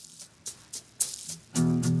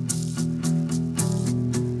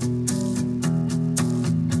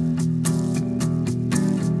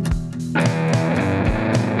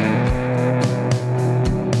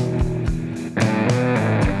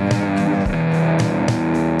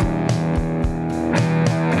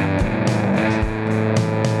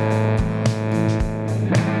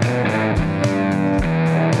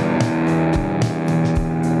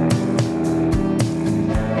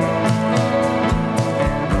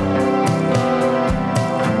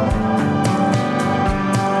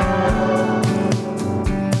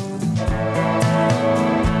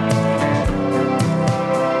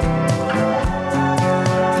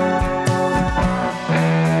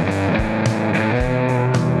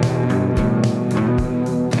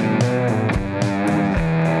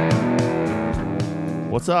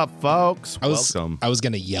What's up, folks? Welcome. I was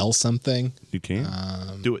going to yell something. You can.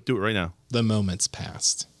 Do it right now. The moment's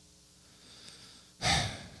passed.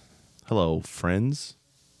 Hello, friends.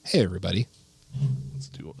 Hey, everybody.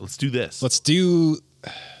 Let's do this. Let's do...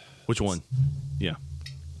 Which one? Yeah.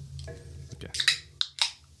 Okay.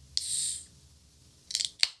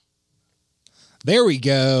 There we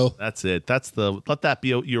go. That's it. Let that be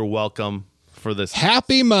your welcome for this.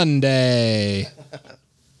 Happy Monday.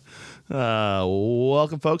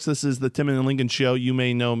 Welcome, folks. This is the Tim and Lincoln Show. You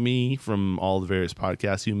may know me from all the various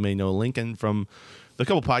podcasts. You may know Lincoln from the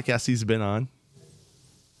couple podcasts he's been on.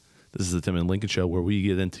 This is the Tim and Lincoln Show, where we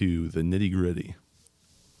get into the nitty gritty.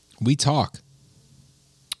 We talk.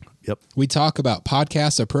 Yep. We talk about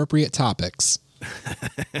podcast appropriate topics.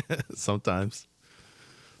 Sometimes.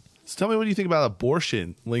 So tell me, what do you think about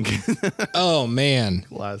abortion, Lincoln? Oh, man.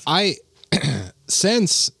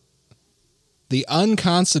 Since the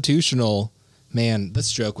unconstitutional, man,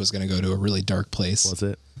 this joke was going to go to a really dark place. Was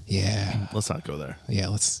it? Yeah. Let's not go there.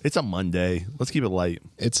 Yeah, It's a Monday. Let's keep it light.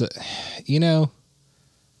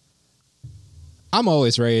 I'm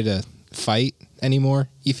always ready to fight anymore.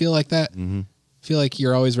 You feel like that? Mm-hmm. Feel like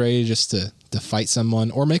you're always ready just to fight someone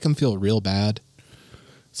or make them feel real bad.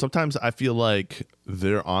 Sometimes I feel like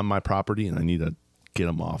they're on my property and I need to get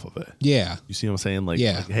them off of it. Yeah. You see what I'm saying? Like,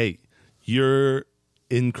 hey, you're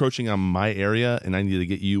encroaching on my area and I need to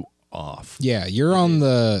get you off. Yeah, you're on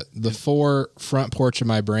the front porch of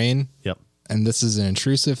my brain. Yep. And this is an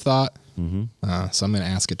intrusive thought. Mm-hmm. So I'm going to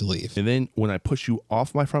ask it to leave. And then when I push you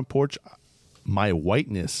off my front porch, my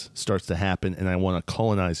whiteness starts to happen and I want to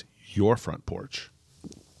colonize your front porch.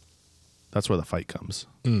 That's where the fight comes.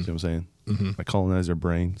 See what I'm saying? Mm-hmm. My colonizer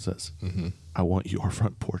brain says, I want your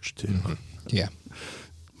front porch too. Mm-hmm. Yeah.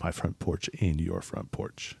 My front porch and your front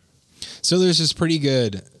porch. So there's this pretty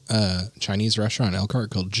good Chinese restaurant in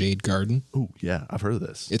Elkhart called Jade Garden. Oh, yeah. I've heard of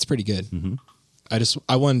this. It's pretty good. Mm-hmm.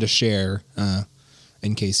 I wanted to share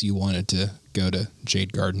in case you wanted to go to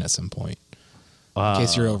Jade Garden at some point. In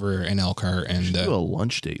case you're over in Elkhart. And do a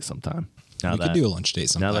lunch date sometime. We could do a lunch date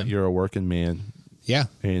sometime. Now that you're a working man. Yeah.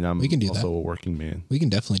 And we can do also that. a working man. We can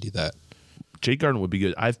definitely do that. Jade Garden would be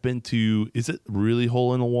good. I've been to, is it really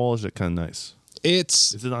hole in the wall? Or is it kind of nice?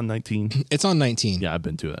 Is it on 19? It's on 19. Yeah, I've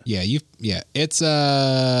been to it. Yeah, it's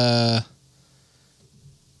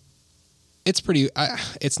it's pretty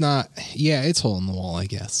it's not, it's hole in the wall, I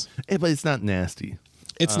guess. Yeah, but it's not nasty.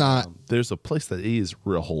 It's not. There's a place that is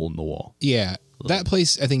real hole in the wall. Yeah. That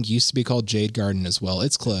place I think used to be called Jade Garden as well.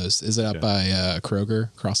 It's closed. Is it up by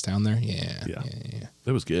Kroger across town there? Yeah.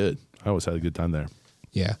 It was good. I always had a good time there.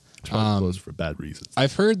 Yeah. It's probably closed for bad reasons.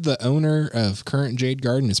 I've heard the owner of current Jade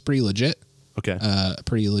Garden is pretty legit. Okay.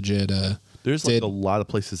 Pretty legit. There's like a lot of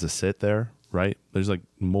places to sit there, right? There's like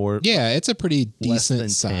more. Yeah, it's a pretty decent 10,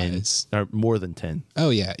 size. or more than 10. Oh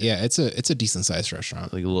yeah. It's a decent sized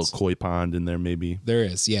restaurant. Like a little koi pond in there, maybe. There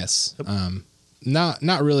is, yes. Yep.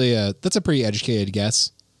 Not really. That's a pretty educated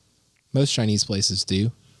guess. Most Chinese places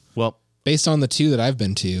do. Well, based on the two that I've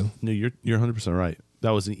been to. No, you're 100% right. That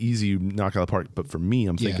was an easy knock out of the park. But for me,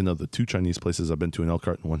 I'm thinking of the two Chinese places I've been to in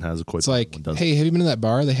Elkhart, and one has a koi pond. It's like, hey, have you been to that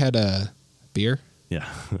bar? They had a beer. Yeah,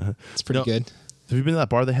 it's pretty good. Have you been to that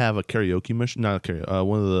bar? They have a karaoke machine. Not a karaoke.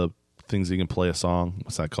 One of the things you can play a song.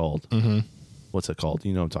 What's that called? Mm-hmm. What's it called?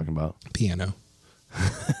 You know what I'm talking about? Piano.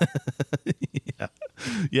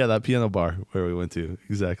 Yeah, that piano bar where we went to.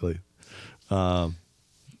 Exactly.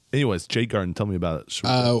 Anyways, Jade Garden, tell me about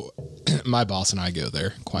it. My boss and I go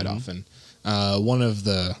there quite often. One of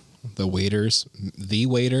the waiters, the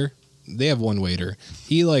waiter, they have one waiter.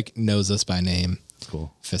 He like knows us by name.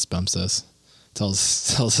 Cool. Fist bumps us.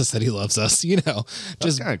 Tells us that he loves us,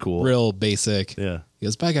 just kind of cool. Real basic. Yeah. He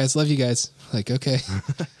goes, bye guys, love you guys. Like, okay.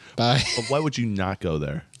 Bye. But why would you not go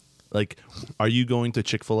there? Like, are you going to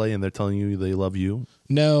Chick-fil-A and they're telling you they love you?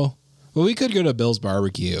 No. Well, we could go to Bill's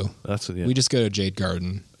Barbecue. We just go to Jade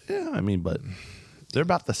Garden. Yeah, I mean, but they're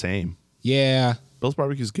about the same. Yeah. Bill's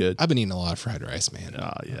Barbecue's good. I've been eating a lot of fried rice, man.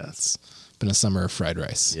 Oh, yeah. It's been a summer of fried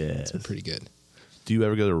rice. Yeah. It's been pretty good. Do you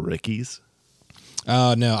ever go to Ricky's?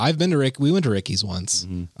 No, I've been to we went to Ricky's once.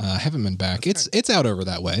 Mm-hmm. Haven't been back. It's out over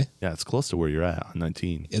that way. Yeah, it's close to where you're at on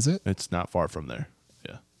 19. Is it? It's not far from there.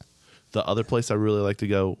 Yeah. The other place I really like to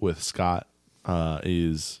go with Scott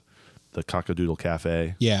is the Cockadoodle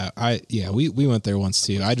Cafe. Yeah, we went there once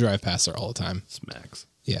too. I drive past there all the time. Smacks.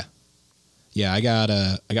 Yeah. Yeah, I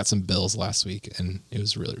got some bills last week and it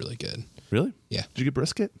was really, really good. Really? Yeah. Did you get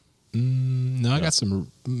brisket? No, I got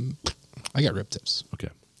some. I got rib tips. Okay.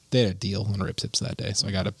 They had a deal on rib tips that day, so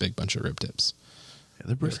I got a big bunch of rib tips. Yeah,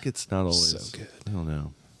 the brisket's not always so good. I don't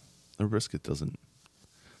know. The brisket doesn't.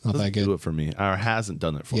 Not Doesn't that good. do it for me, or hasn't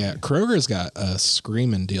done it for Yeah, me. Kroger's got a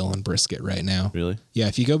screaming deal on brisket right now. Really? Yeah,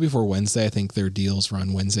 if you go before Wednesday, I think their deals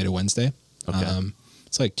run Wednesday to Wednesday. Okay.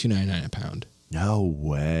 It's like $2.99 a pound. No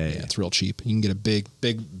way. Yeah, it's real cheap. You can get a big,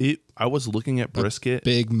 I was looking at brisket.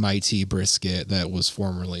 big mighty brisket that was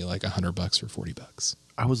formerly like $100 or $40.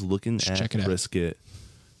 I was looking check at it out. brisket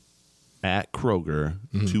at Kroger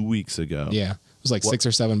 2 weeks ago. Yeah, it was like $6 or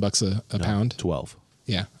 $7 a No, pound. 12.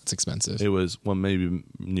 Yeah, it's expensive. It was maybe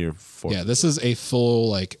near 4. Yeah, this is a full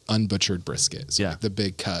like unbutchered brisket. So Yeah. like the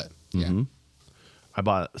big cut. Yeah. Mhm. I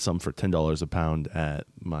bought some for $10 a pound at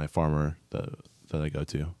my farmer that I go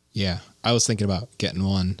to. Yeah. I was thinking about getting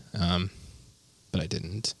one, but I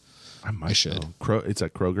didn't. I should. It's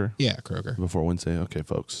at Kroger Yeah, Kroger. before Wednesday. Okay,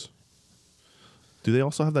 folks. Do they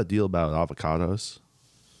also have that deal about avocados?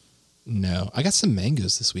 No, I got some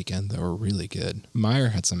mangoes this weekend that were really good. Meyer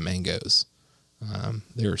had some mangoes.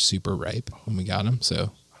 They were super ripe when we got them.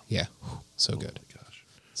 So yeah, so good. Oh my gosh.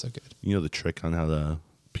 So good. You know the trick on how to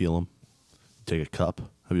peel them? Take a cup.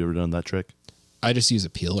 Have you ever done that trick? I just use a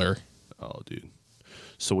peeler. Oh, dude.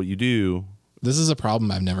 So what you do, This is a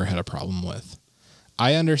problem I've never had a problem with.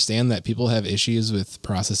 I understand that people have issues with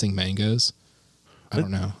processing mangoes. I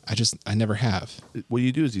don't know. I never have. what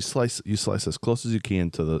you do is you slice as close as you can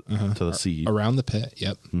to the seed. Around the pit.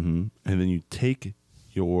 Yep. And then you take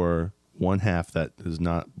your one half that is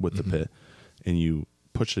not with the pit and you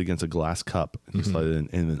push it against a glass cup and you slide it in,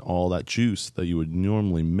 and then all that juice that you would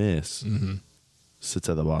normally miss sits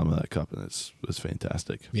at the bottom of that cup, and it's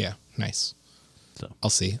fantastic. Yeah. Nice. So I'll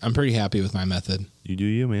see. I'm pretty happy with my method. you do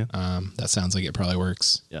you, man. That sounds like it probably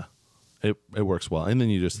works. Yeah, it works well, and then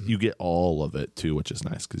you get all of it too, which is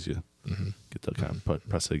nice because you get to kind of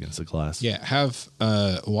press it against the glass. Yeah. Have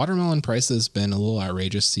watermelon prices been a little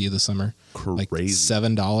outrageous to you this summer? Like Crazy.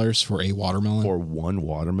 $7 for a watermelon. For one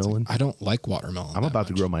watermelon. I don't like watermelon. I'm that about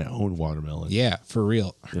to much. grow my own watermelon. Yeah, for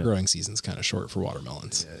real. Yeah. Growing season's kind of short for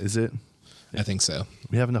watermelons. Is it? I think so.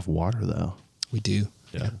 We have enough water though. We do.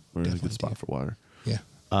 Yeah, we're in a definitely good spot do. for water.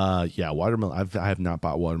 Yeah. Yeah, watermelon. I have not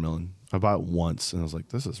bought watermelon. I bought it once, and I was like,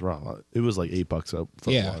 "This is raw." It was like $8 up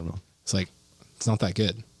for Yeah. watermelon. It's like, it's not that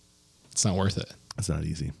good. It's not worth it. It's not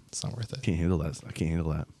easy. It's not worth it. Can't handle that. I can't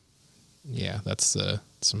handle that. Yeah, that's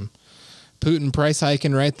some Putin price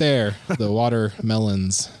hiking right there. The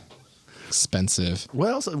watermelons expensive. What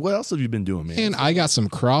else have you been doing, man? And I got some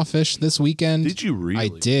crawfish this weekend. Did you really?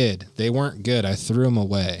 I did. They weren't good. I threw them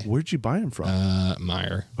away. Where'd you buy them from?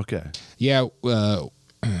 Meyer. Okay, Yeah. were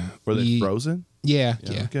they we- frozen? Yeah.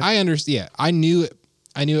 Yeah, Yeah. okay. I understand. Yeah. I knew it.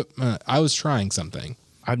 I was trying something.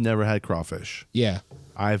 I've never had crawfish. Yeah.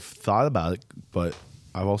 I've thought about it, but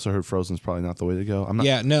I've also heard frozen's probably not the way to go. I'm not.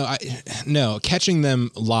 Yeah, no, catching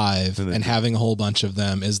them live And then- and having a whole bunch of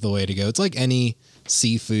them is the way to go. It's like any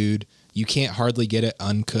seafood. You can't hardly get it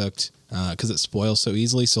uncooked because it spoils so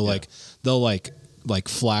easily. So like they'll like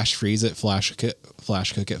flash freeze it, flash cook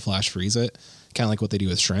it, flash freeze it, kind of like what they do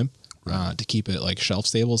with shrimp to keep it like shelf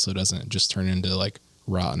stable so it doesn't just turn into like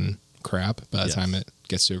rotten crap by the Yes. time it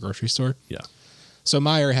gets to a grocery store. Yeah. So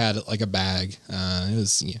Meyer had like a bag. It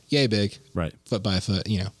was yay big, Right. foot by foot,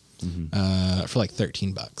 for like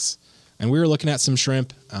 $13. And we were looking at some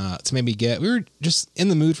shrimp to maybe we were just in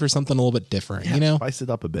the mood for something a little bit different, Spice it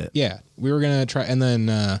up a bit. Yeah, we were going to try, and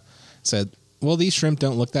then said, well, these shrimp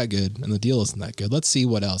don't look that good, and the deal isn't that good. Let's see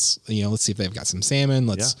what else, let's see if they've got some salmon.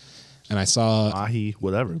 And I saw Ahi,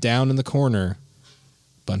 whatever. down in the corner,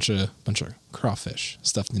 bunch of crawfish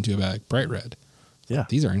stuffed into a bag, bright red. Yeah.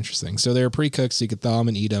 These are interesting. So they were pre-cooked, so you could thaw them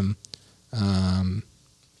and eat them.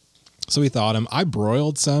 So we thawed them. I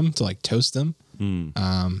broiled some to like toast them.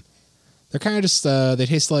 They're kind of just they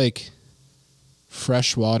taste like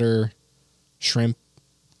freshwater shrimp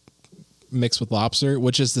mixed with lobster,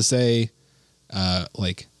 which is to say,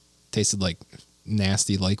 like tasted like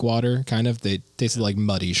nasty lake water. Kind of. They tasted like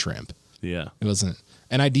muddy shrimp. Yeah. It wasn't,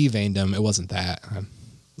 and I deveined them. It wasn't that.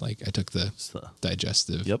 I took the So,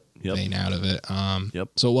 digestive Yep. vein out of it. Yep.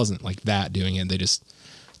 So it wasn't like that doing it. They just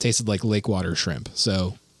tasted like lake water shrimp.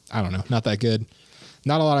 So I don't know. Not that good.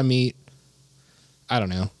 Not a lot of meat. I don't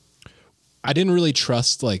know. I didn't really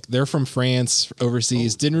trust, like, they're from France,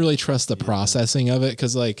 overseas. Didn't really trust the processing of it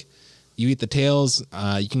because, like, you eat the tails,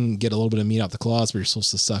 you can get a little bit of meat out the claws, but you're supposed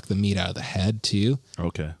to suck the meat out of the head too.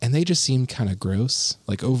 Okay. And they just seemed kind of gross.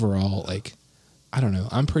 Like, overall, like, I don't know.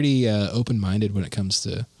 I'm pretty open-minded when it comes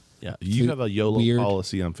to, Yeah. You Food- have a YOLO weird.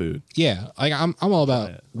 policy on food. yeah, like, I'm all about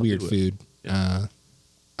Try it. I'll weird do it. food.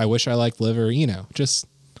 I wish I liked liver, just,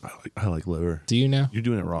 I like liver. do you now? You're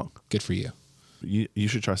doing it wrong. Good for you. You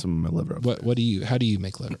should try some of my liver. How do you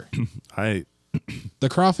make liver? I The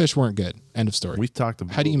crawfish weren't good. End of story. we've talked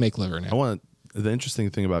about. How do you make liver I now? want to the interesting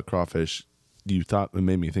thing about crawfish, you thought it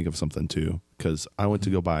made me think of something too, because I went to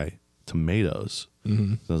go buy tomatoes.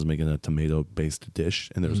 So I was making a tomato-based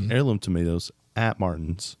dish, and there was heirloom tomatoes at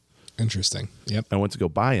Martin's. Interesting. Yep. I went to go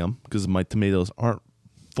buy them because my tomatoes aren't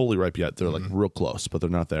fully ripe yet. They're like real close, but they're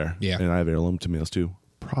not there. Yeah. And I have heirloom tomatoes too,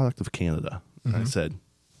 product of Canada. And I said,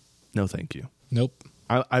 no, thank you. Nope.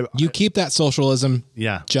 I Keep that socialism,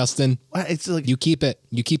 yeah. Justin. It's like You keep it.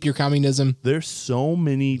 You keep your communism. there's so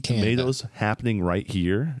many Canada. tomatoes happening right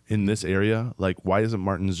here in this area. Like, why isn't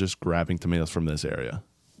Martin's just grabbing tomatoes from this area?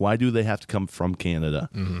 Why do they have to come from Canada?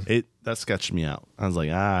 That sketched me out. I was like,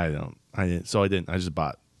 I didn't. So I didn't. I just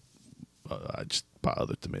bought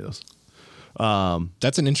other tomatoes.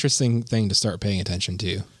 That's an interesting thing to start paying attention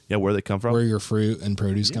to. Yeah, where they come from? Where your fruit and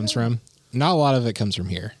produce comes from. Not a lot of it comes from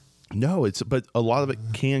here. No, but a lot of it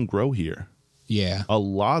can grow here. Yeah. A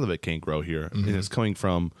lot of it can't grow here, and it's coming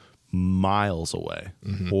from miles away,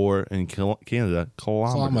 or in Canada,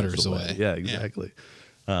 kilometers away. Yeah, exactly.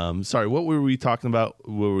 Sorry, what were we talking about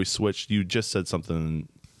where we switched? You just said something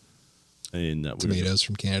in Tomatoes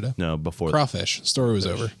from Canada. No, before Crawfish. Story was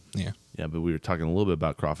over. Yeah. Yeah, but we were talking a little bit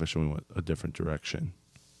about crawfish, and we went a different direction.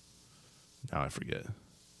 Now I forget.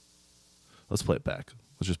 Let's play it back.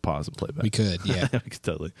 Let's just pause and play it back. We could, yeah. We could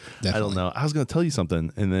totally. Definitely. I don't know. I was going to tell you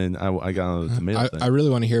something, and then I got on the tomato thing. I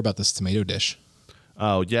really want to hear about this tomato dish.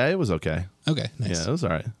 Oh, yeah, it was okay. Okay, nice. Yeah, it was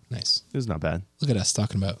all right. Nice. It was not bad. Look at us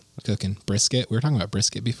talking about cooking brisket. We were talking about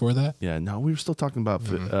brisket before that. Yeah, no, we were still talking about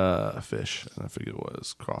fish. I forget what it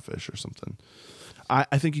was, crawfish or something.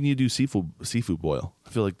 I think you need to do seafood boil.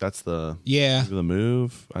 I feel like that's the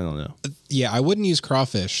move. I don't know. Yeah, I wouldn't use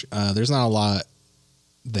crawfish. There's not a lot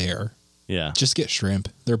there. Yeah. Just get shrimp.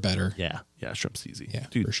 They're better. Yeah, shrimp's easy. Yeah,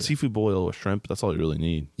 dude, for sure. Seafood boil with shrimp, that's all you really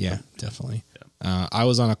need. Yeah, definitely. I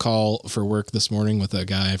was on a call for work this morning with a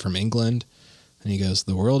guy from England, and he goes,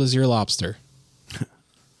 "The world is your lobster."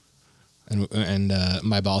 and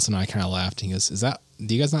my boss and I kind of laughed. He goes,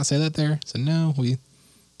 do you guys not say that there? I said, no, we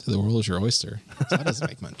say the world is your oyster. So that doesn't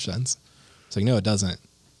make much sense. It's like, no, it doesn't.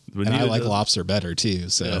 But and I like lobster better too.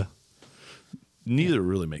 So yeah. Neither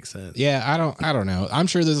really makes sense. Yeah, I don't know. I'm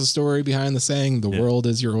sure there's a story behind the saying, the world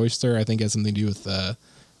is your oyster. I think it has something to do with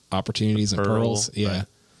opportunities and pearls. Yeah. Right.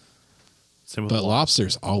 Same with but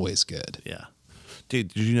lobster's always good. Yeah.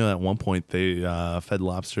 Dude, did you know at one point they fed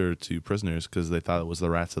lobster to prisoners because they thought it was the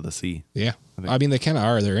rats of the sea? Yeah. I mean, they kind of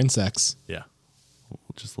are. They're insects. Yeah.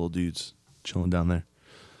 Just little dudes chilling down there.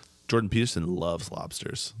 Jordan Peterson loves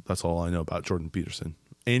lobsters. That's all I know about Jordan Peterson.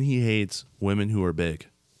 And he hates women who are big.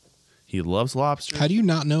 He loves lobsters. How do you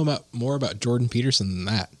not know more about Jordan Peterson than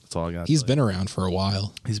that? That's all I got. He's been around for a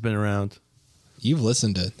while. He's been around. You've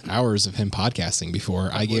listened to hours of him podcasting before,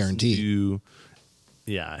 I guarantee.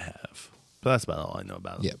 Yeah, I have. But that's about all I know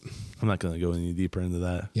about him. Yep. I'm not going to go any deeper into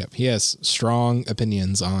that. Yep. He has strong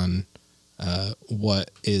opinions on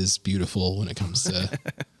what is beautiful when it comes to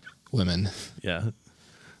women. Yeah.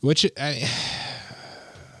 Which it's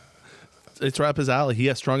right up his alley. He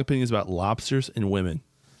has strong opinions about lobsters and women.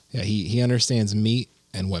 Yeah, he understands meat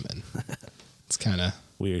and women. It's kind of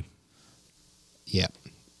weird. Yeah.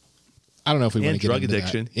 I don't know if we want to get drug into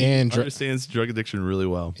addiction. That. And he understands drug addiction really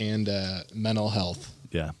well. And mental health.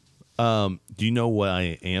 Yeah. Do you know what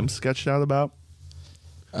I am sketched out about?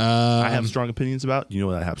 I have strong opinions about. Do you know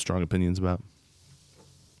what I have strong opinions about?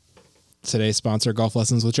 Today's sponsor, Golf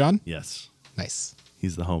Lessons with John? Yes. Nice.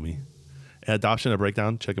 He's the homie. Adoption, a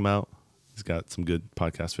Breakdown. Check him out. He's got some good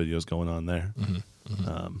podcast videos going on there.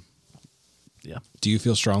 Yeah. Do you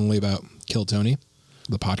feel strongly about Kill Tony,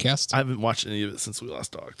 the podcast? I haven't watched any of it since we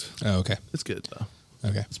last talked. Oh, okay. It's good, though.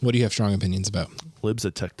 Okay. What do you have strong opinions about? Libs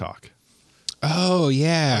at TikTok. Oh,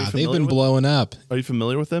 yeah. They've been blowing up. Are you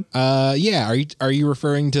familiar with them? Yeah. Are you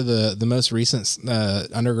referring to the most recent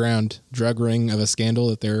underground drug ring of a scandal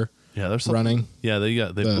that they're running? Yeah,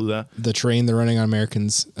 they blew that. The train they're running on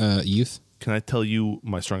Americans' youth? Can I tell you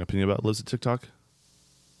my strong opinion about Libs at TikTok?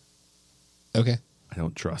 Okay. I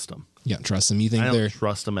don't trust them. You don't trust them. You think I don't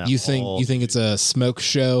trust them at all. You think it's a smoke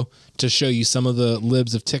show to show you some of the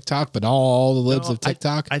libs of TikTok, but all the libs of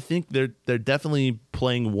TikTok? I think they're definitely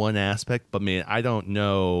playing one aspect, but man, I don't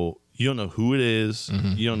know. You don't know who it is.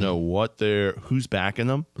 Mm-hmm. You don't know who's backing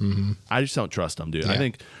them. Mm-hmm. I just don't trust them, dude. Yeah.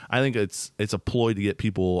 I think it's a ploy to get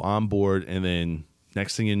people on board, and then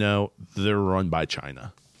next thing you know, they're run by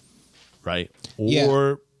China, right?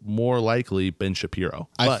 Or more likely Ben Shapiro.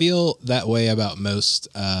 I feel that way about most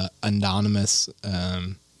anonymous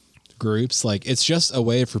groups. Like, it's just a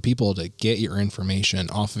way for people to get your information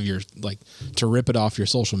off of your, like, to rip it off your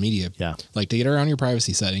social media. Yeah. Like, to get around your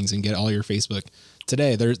privacy settings and get all your Facebook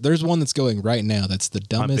today. There's one that's going right now. That's the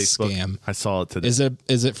dumbest scam. I saw it today.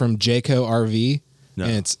 Is it from Jayco RV? No.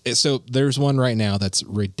 And so there's one right now that's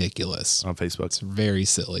ridiculous On Facebook. It's very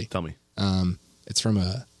silly. Tell me. It's from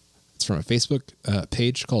a Facebook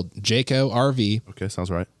page called Jayco RV. Okay, sounds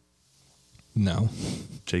right. No,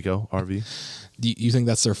 Jayco RV. do you think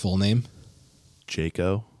that's their full name?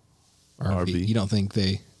 Jayco RV. RV. You don't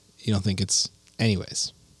think it's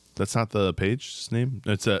anyways. That's not the page's name.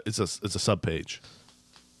 It's a sub page.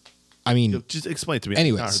 I mean, Just explain it to me.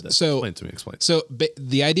 Anyways, I heard that. so- explain it to me. Explain. so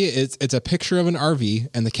the idea is it's a picture of an RV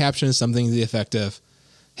and the caption is something to the effect of,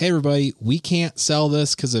 "Hey everybody, we can't sell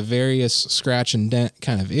this because of various scratch and dent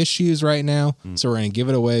kind of issues right now. So we're going to give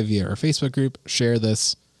it away via our Facebook group. Share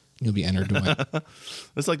this. You'll be entered to win."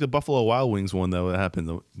 It's like the Buffalo Wild Wings one that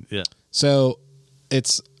happened. Yeah. So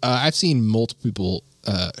it's I've seen multiple people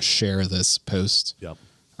share this post Yep.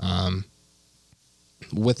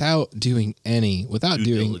 without doing Due an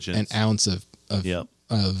diligence. ounce of Yep.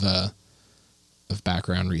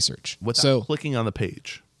 background research. Without So clicking on the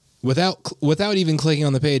page. without even clicking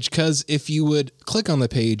on the page, because if you would click on the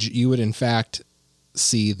page, you would in fact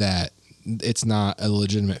see that it's not a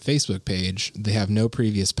legitimate Facebook page. They have no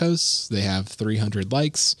previous posts. They have 300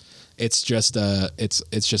 likes. It's just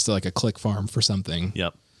like a click farm for something.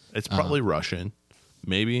 Yep. It's probably Russian.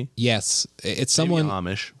 Maybe. Yes, it's Maybe someone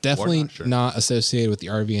Amish. definitely We're sure. not associated with the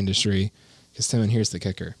RV industry. Because Tim, and here's the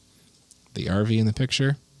kicker: the RV in the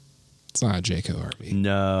picture, it's not a Jayco RV.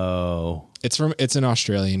 No. It's an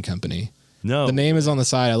Australian company. No. The name is on the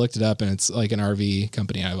side. I looked it up, and it's like an RV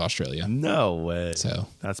company out of Australia. No way. So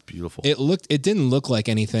That's beautiful. it didn't look like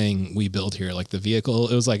anything we built here. Like the vehicle,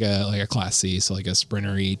 it was like a Class C, so like a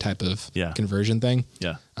sprintery type of Yeah. conversion thing.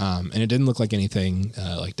 yeah. And it didn't look like anything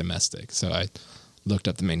like domestic. So I looked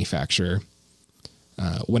up the manufacturer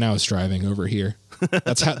when I was driving over here.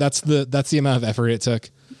 That's the amount of effort it took.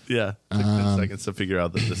 Yeah. It took 10 seconds to figure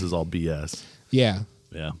out that this is all BS. Yeah.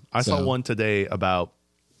 Yeah. I saw So- one today about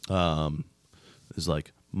it's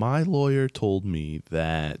like my lawyer told me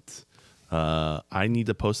that I need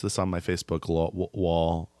to post this on my Facebook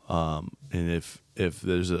wall and if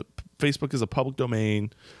there's Facebook is a public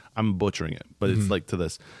domain, I'm butchering it, but it's like to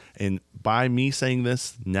this. And by me saying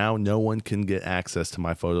this, now no one can get access to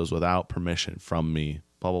my photos without permission from me,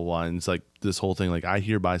 blah blah blah. And it's like this whole thing like I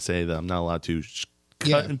hereby say that I'm not allowed to cut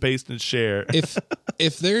Yeah. and paste and share.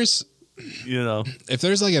 If there's You know. if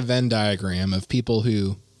there's like a Venn diagram of people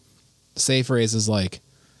who say phrases like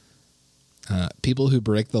people who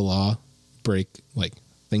break the law break like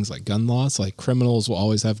things like gun laws, like criminals will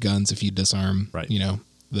always have guns if you disarm, Right.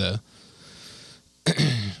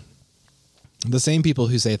 The same people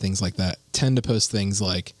who say things like that tend to post things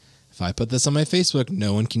like, if I put this on my Facebook,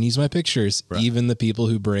 no one can use my pictures, Right. even the people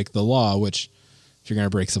who break the law, which if you're going to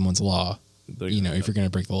break someone's law, They're if gonna- you're going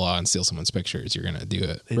to break the law and steal someone's pictures, you're going to do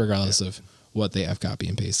it regardless of what they have copy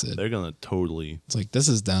and pasted. They're gonna totally It's like, this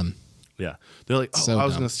is dumb. yeah. They're like, oh, So I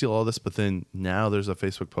was dumb. gonna steal all this, but then now there's a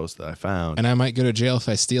Facebook post that I found. And I might go to jail if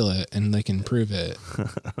I steal it and they can prove it.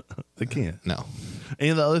 They can't. No.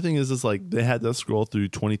 And the other thing is like they had to scroll through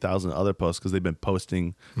 20,000 other posts because they've been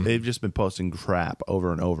posting. They've just been posting crap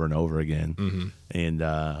over and over and over again. And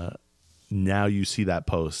now you see that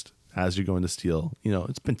post as you're going to steal. You know,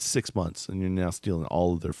 it's been 6 months, and you're now stealing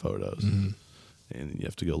all of their photos, and you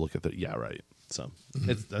have to go look at their. Yeah, right. So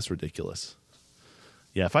that's ridiculous.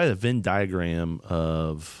 Yeah, if I had a Venn diagram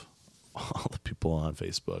of all the people on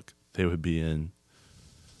Facebook, they would be in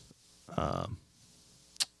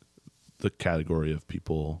the category of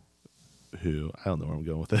people who I don't know where I'm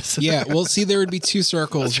going with this. Yeah. Well, see, there would be two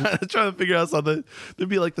circles. trying to figure out something. There'd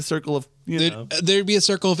be like the circle of There'd be a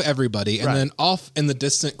circle of everybody. And Right. then off in the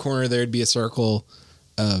distant corner, there'd be a circle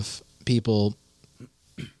of people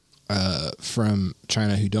from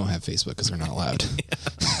China who don't have Facebook because they're not allowed.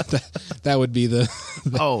 that would be the.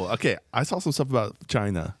 Oh, okay. I saw some stuff about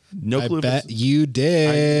China. No I clue. bet if you it's,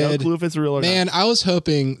 did. no clue if it's real or Man, not. I was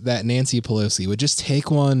hoping that Nancy Pelosi would just take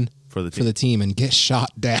one For the team and get shot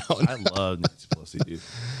down. I love Nancy Pelosi, dude.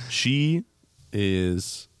 She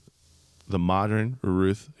is the modern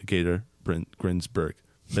Ruth Gator Ginsburg.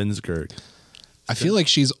 I feel like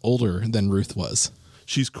she's older than Ruth was.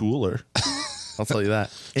 She's cooler. I'll tell you that.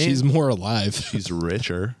 And She's more alive. she's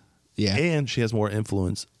richer. Yeah. And she has more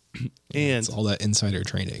influence. And It's all that insider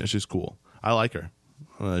trading. she's cool. I like her.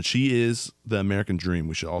 She is the American dream.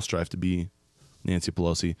 We should all strive to be Nancy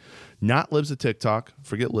Pelosi. Not libs of TikTok.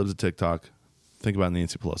 Forget libs of TikTok. Think about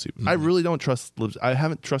Nancy Pelosi. I really don't trust libs. I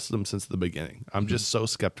haven't trusted them since the beginning. I'm just so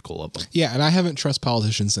skeptical of them. Yeah, and I haven't trust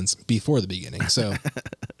politicians since before the beginning. So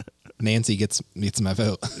Nancy gets my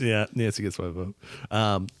vote. Yeah, Nancy gets my vote.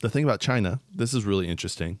 The thing about China, this is really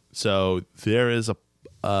interesting. So there is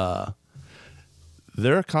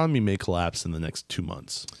their economy may collapse in the next 2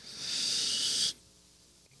 months,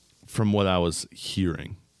 from what I was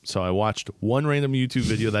hearing. So I watched one random YouTube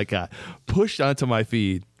video that got pushed onto my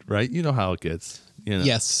feed. Right, you know how it gets. You know,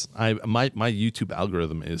 Yes, my YouTube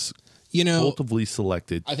algorithm is cultively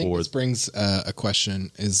selected. I think this brings a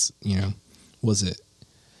question: is was it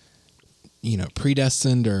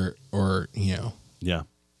predestined or yeah,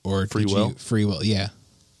 or free did will? you, free will? Yeah,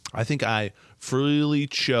 I think I freely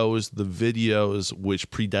chose the videos which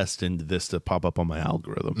predestined this to pop up on my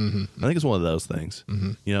algorithm. Mm-hmm. I think it's one of those things.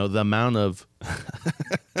 Mm-hmm. The amount of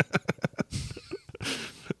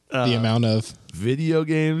the amount of video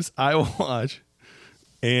games I watch,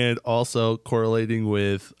 and also correlating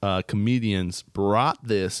with comedians, brought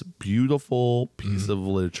this beautiful piece of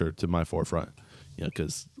literature to my forefront.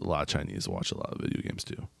 Because a lot of Chinese watch a lot of video games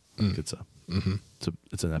too. Like it's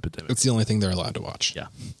an epidemic. it's the only thing they're allowed to watch. Yeah,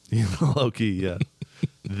 low key.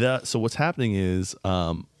 Yeah. So what's happening is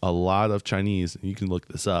a lot of Chinese. And you can look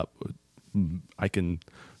this up. I can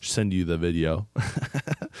send you the video.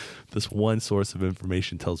 This one source of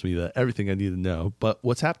information tells me that everything I need to know. But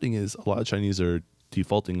what's happening is a lot of Chinese are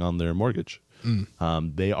defaulting on their mortgage.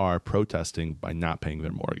 They are protesting by not paying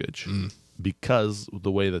their mortgage because the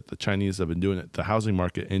way that the Chinese have been doing it, the housing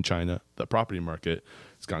market in China, the property market,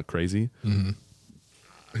 has gone crazy.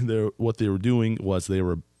 What they were doing was they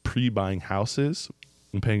were pre-buying houses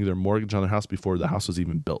and paying their mortgage on their house before the house was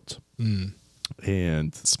even built.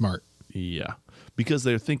 And Smart. yeah, because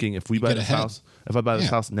they're thinking if I buy this Yeah.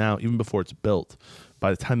 house now, even before it's built, by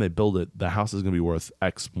the time they build it, the house is going to be worth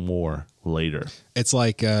X more later. It's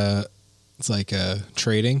like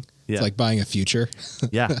trading. Yeah. It's like buying a future,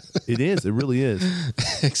 Yeah, it is. It really is.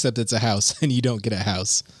 except it's a house and you don't get a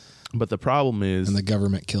house But the problem is and the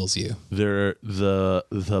government kills you.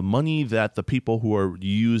 the money that the people who are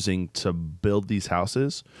using to build these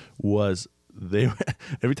houses was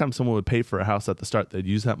every time someone would pay for a house at the start, they'd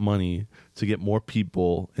use that money to get more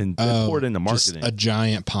people and pour it into Just marketing. a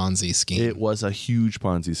giant Ponzi scheme. It was a huge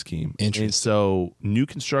Ponzi scheme. Interesting. And so new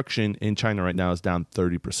construction in China right now is down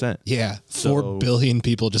 30%. Yeah, So- 4 billion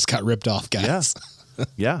people just got ripped off, guys.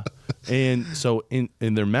 Yeah. And so and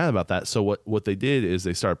they're mad about that. So what they did is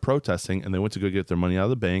they started protesting and they went to go get their money out of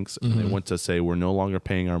the banks and they went to say we're no longer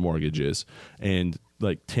paying our mortgages. And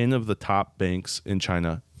like 10 of the top banks in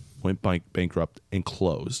China went bankrupt and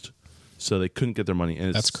closed. So they couldn't get their money.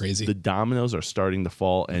 And That's crazy. The dominoes are starting to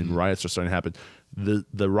fall and riots are starting to happen.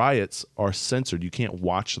 The riots are censored. You can't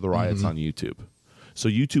watch the riots on YouTube. So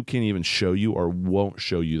YouTube can't even show you or won't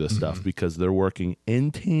show you the stuff because they're working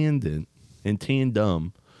in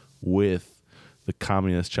tandem with the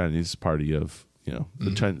Communist Chinese Party of,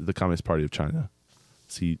 the Communist Party of China.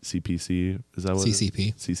 CPC, is that what CCP.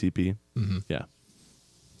 it is? CCP. Yeah.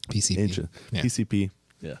 PCP. Yeah. PCP.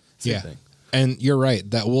 Yeah. Same Yeah. thing. And you're right.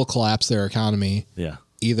 That will collapse their economy Yeah.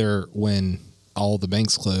 either when all the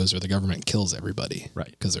banks close or the government kills everybody.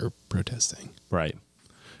 Right. Because they're protesting. Right.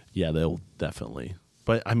 Yeah, they'll definitely.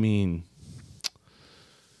 But I mean,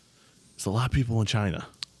 there's a lot of people in China.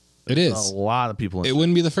 It A is. lot of people in It China.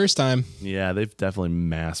 wouldn't be the first time. Yeah, they've definitely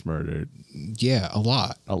mass murdered Yeah, a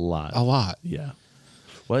lot. a lot. A lot. Yeah.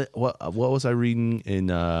 What was I reading in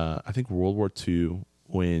I think World War II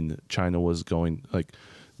when China was going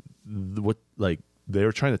they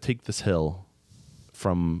were trying to take this hill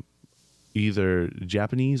from either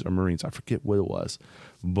Japanese or Marines. I forget what it was.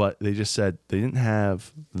 But they just said they didn't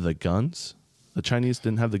have the guns. The Chinese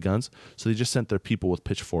didn't have the guns, so they just sent their people with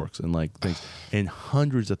pitchforks and things. And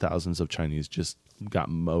hundreds of thousands of Chinese just got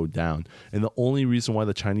mowed down. And the only reason why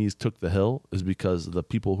the Chinese took the hill is because the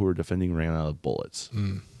people who were defending ran out of bullets.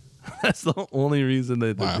 That's the only reason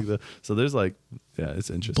they Wow. took the. So there's it's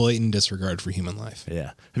interesting. Blatant disregard for human life.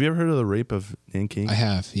 Yeah. Have you ever heard of the rape of Nanking? I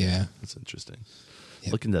have, yeah. That's interesting.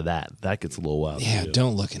 Yep. Look into that. That gets a little wild. Yeah, too.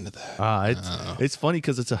 don't look into that. It's funny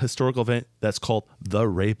because it's a historical event that's called the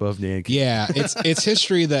Rape of Nanking. Yeah, it's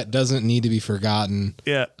history that doesn't need to be forgotten.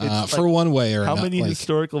 Yeah, it's for one way or how another. many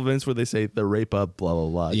historical events where they say the rape of blah blah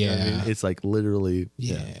blah? You know what I Yeah. mean? It's literally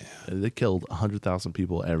Yeah. They killed 100,000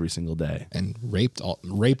 people every single day. And raped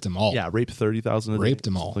them all. Yeah, raped 30,000. Raped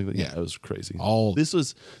them all. Something like that. Yeah. Yeah, it was crazy. All- this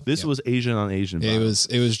was Asian on Asian. It violence.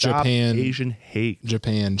 was Stop Japan, Asian hate.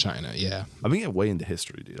 China. Yeah, I've been getting way into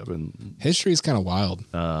history, dude. I've been history is kind of wild.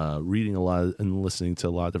 reading a lot and listening to a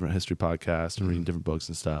lot of different history podcasts and reading different books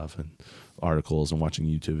and stuff and articles and watching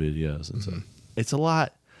YouTube videos and stuff. It's a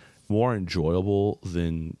lot more enjoyable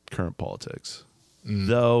than current politics.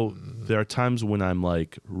 Though there are times when I'm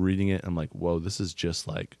like reading it, I'm like, whoa, this is just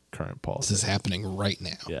like current politics. This is happening right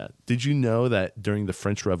now. Yeah. Did you know that during the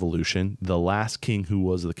French Revolution, the last king who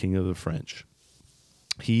was the king of the French,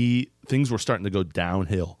 things were starting to go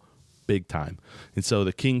downhill big time. And so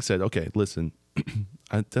the king said, okay, listen, did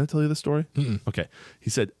I tell you the story? Okay.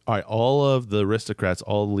 He said, all right, all of the aristocrats,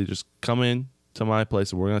 all the leaders, come in to my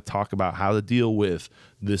place and we're going to talk about how to deal with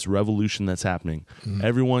this revolution that's happening.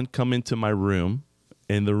 Everyone come into my room,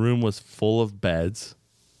 and the room was full of beds,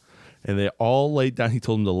 and they all laid down. He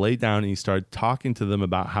told them to lay down, and he started talking to them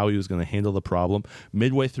about how he was going to handle the problem.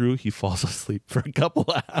 Midway through, he falls asleep for a couple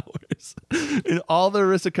of hours, and all the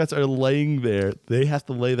aristocrats are laying there. They have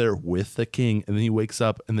to lay there with the king, and then he wakes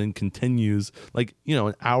up and then continues, like,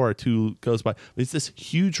 an hour or two goes by. It's this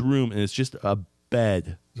huge room, and it's just a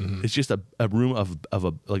bed. It's just a room of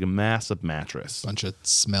a massive mattress. Bunch of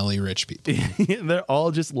smelly rich people. They're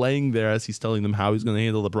all just laying there as he's telling them how he's going to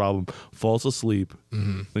handle the problem. Falls asleep.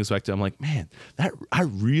 Thinks back to, I'm like, man, that I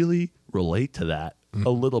really relate to that a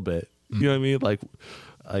little bit. You know what I mean? Like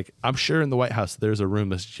I'm sure in the White House there's a room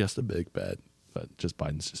that's just a big bed, but just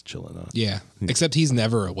Biden's just chilling on. Yeah, except he's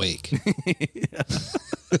never awake.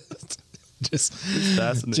 Just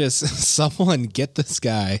someone get this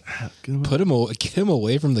guy, get him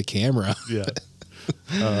away from the camera. Yeah.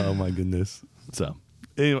 Oh my goodness. So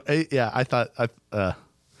anyway, yeah, I thought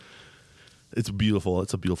it's beautiful.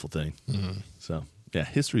 It's a beautiful thing. So yeah,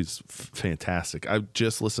 history's fantastic. I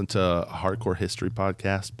just listened to a Hardcore History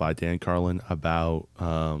podcast by Dan Carlin about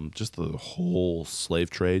just the whole slave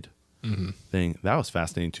trade thing. That was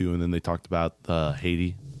fascinating too. And then they talked about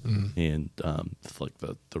Haiti. And like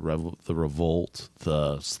the revolt,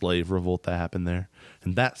 the slave revolt that happened there,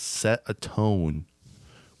 and that set a tone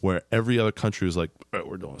where every other country was like, all right,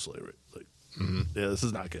 we're doing slavery. Like, yeah, this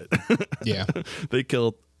is not good. Yeah, they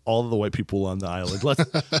killed all of the white people on the island. Let's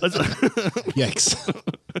yikes.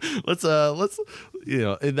 let's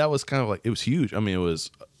and that was kind of like, it was huge. I mean, it was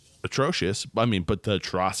atrocious. I mean, but the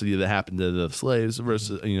atrocity that happened to the slaves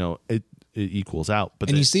versus it equals out. But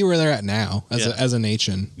you see where they're at now as a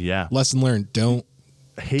nation. Yeah. Lesson learned: don't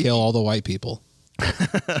kill all the white people.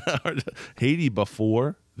 Haiti,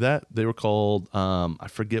 before that, they were called I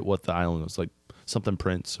forget what the island was, like something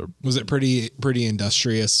Prince, or was it pretty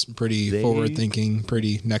industrious, pretty forward thinking,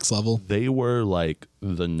 pretty next level? They were like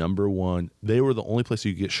the number one. They were the only place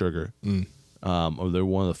you could get sugar. Or they're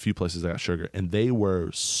one of the few places that got sugar, and they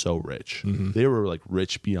were so rich. They were like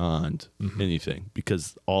rich beyond anything,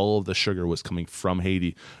 because all of the sugar was coming from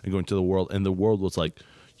Haiti and going to the world, and the world was like,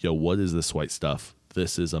 yo, what is this white stuff?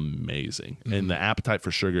 This is amazing. And the appetite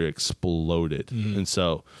for sugar exploded. And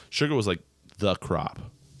so sugar was like the crop.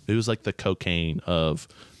 It was like the cocaine of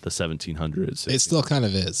the 1700s. It still kind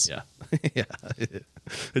of is. Yeah. Yeah,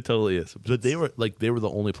 it totally is. But they were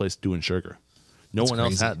the only place doing sugar. No one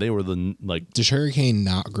else had. They were Does sugarcane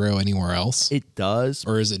not grow anywhere else? It does,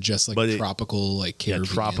 or is it just like tropical, like Caribbean?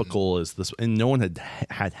 Yeah, tropical is this, and no one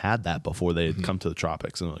had that before they had come to the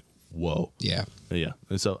tropics, and like, whoa, yeah.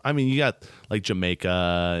 And so I mean, you got like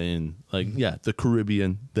Jamaica and like the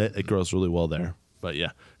Caribbean, that it grows really well there. But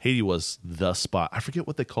yeah, Haiti was the spot. I forget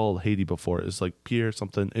what they called Haiti before. It was like Pierre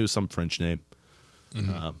something. It was some French name.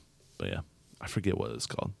 But yeah, I forget what it's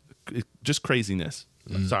called. Just craziness.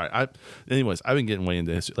 Sorry. Anyways, I've been getting way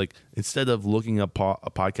into history. Like, instead of looking up a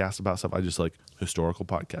podcast about stuff, I just like historical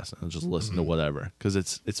podcasts and I'll just listen to whatever, because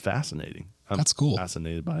it's fascinating. That's cool.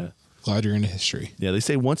 Fascinated by it. Glad you're into history. Yeah, they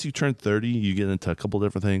say once you turn 30, you get into a couple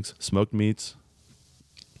different things. Smoked meats.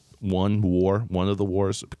 One of the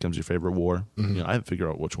wars becomes your favorite war. I haven't figured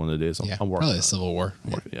out which one it is. I'm working probably the Civil War.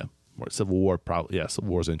 Civil War. Probably. Yeah, Civil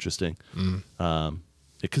War is interesting.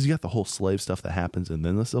 Because you got the whole slave stuff that happens, and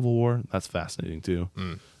then the Civil War. That's fascinating too.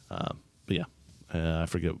 But yeah, I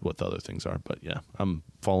forget what the other things are. But yeah, I'm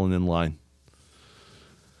falling in line.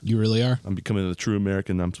 You really are. I'm becoming the true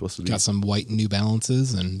American I'm supposed to be. Got some white New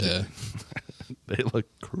Balances, and they look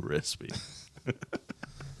crispy.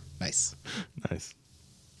 Nice.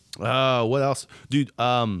 What else, dude?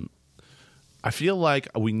 I feel like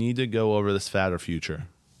we need to go over this fatter future,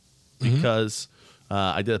 because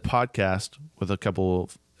I did a podcast with a couple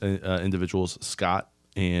of individuals, Scott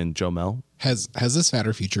and Joe Mel. Has this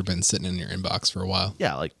fatter future been sitting in your inbox for a while?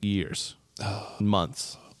 Yeah, like years,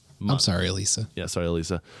 months. I'm sorry, Elisa. Yeah, sorry,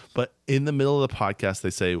 Elisa. But in the middle of the podcast,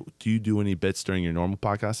 they say, do you do any bits during your normal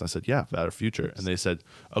podcast? I said, yeah, fatter future. And they said,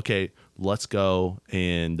 okay, let's go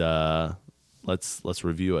and let's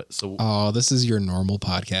review it. So, this is your normal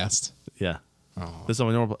podcast. Yeah. This is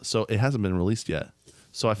my normal. So it hasn't been released yet.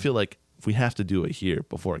 So I feel like we have to do it here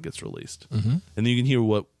before it gets released. And then you can hear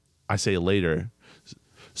what I say later.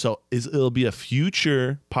 So it'll be a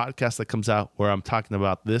future podcast that comes out where I'm talking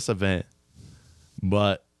about this event,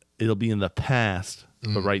 but it'll be in the past.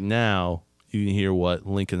 But right now, you can hear what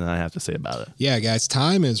Lincoln and I have to say about it. Yeah, guys,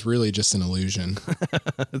 time is really just an illusion.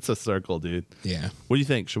 It's a circle, dude. Yeah. What do you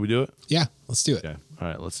think? Should we do it? Yeah, let's do it. Okay. All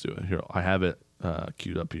right, let's do it. Here, I have it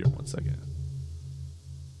queued up here. 1 second.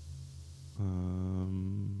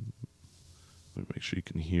 Let me make sure you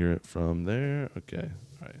can hear it from there. Okay.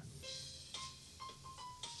 All right.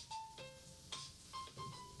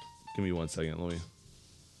 Give me 1 second.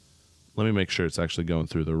 Let me make sure it's actually going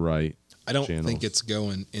through the right. I don't channels. think it's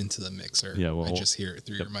going into the mixer. Yeah, well, I just hear it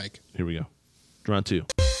through your mic. Here we go. Round 2.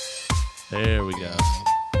 There we go.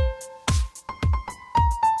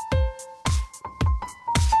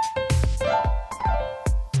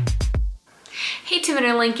 Hey, Tim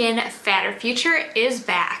and Lincoln, Fatter Future is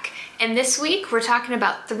back. And this week we're talking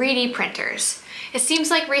about 3D printers. It seems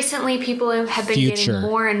like recently people have been getting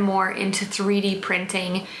more and more into 3D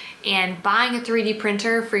printing, and buying a 3D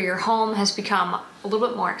printer for your home has become a little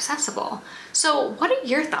bit more accessible. So what are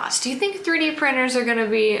your thoughts? Do you think 3D printers are going to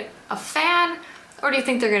be a fad, or do you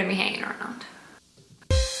think they're going to be hanging around?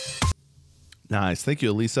 Nice. Thank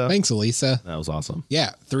you, Elisa. Thanks, Elisa. That was awesome.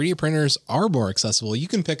 Yeah, 3D printers are more accessible. You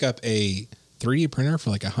can pick up a 3D printer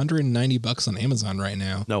for like $190 on Amazon right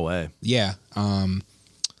now. No way. Yeah.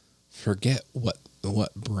 Forget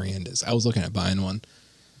what brand is. I was looking at buying one.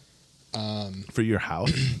 For your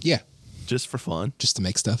house? Yeah. Just for fun? Just to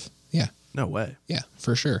make stuff. Yeah. No way. Yeah,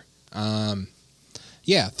 for sure.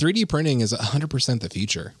 Yeah, 3D printing is 100% the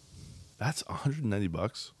future. That's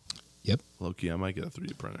 $190. Yep. Low-key, I might get a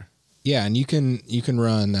 3D printer. Yeah, and you can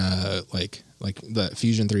run like the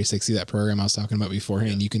Fusion 360, that program I was talking about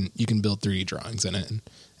beforehand. Yeah. You can build 3D drawings in it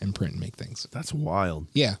and print and make things. That's wild.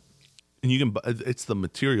 Yeah. And you can it's the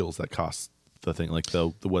materials that cost the thing, like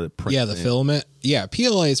the what it prints. Yeah, the filament. Yeah,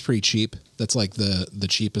 PLA is pretty cheap. That's like the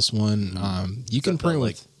cheapest one. You can print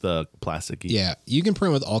with the plastic. Yeah, you can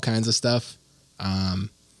print with all kinds of stuff.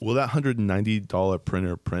 Will that $190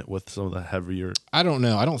 printer print with some of the heavier? I don't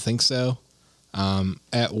know. I don't think so.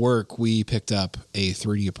 At work, we picked up a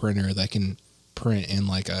 3D printer that can print in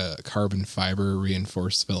like a carbon fiber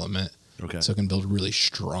reinforced filament. Okay. So it can build really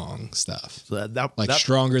strong stuff. So that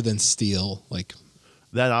stronger than steel. Like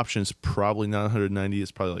that option is probably not 190.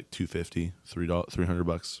 It's probably like $250,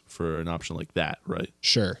 $300 for an option like that, right?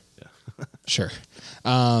 Sure. Yeah. Sure.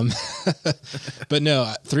 But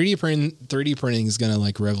no, 3D printing is going to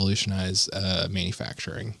like revolutionize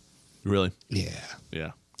manufacturing. Really? Yeah.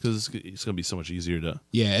 Yeah. Because it's going to be so much easier to.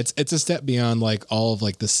 Yeah, it's a step beyond like all of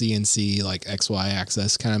like the CNC like XY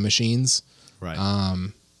axis kind of machines. Right.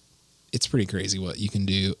 It's pretty crazy what you can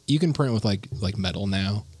do. You can print with like metal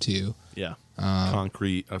now too. Yeah.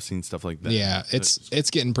 Concrete. I've seen stuff like that. Yeah,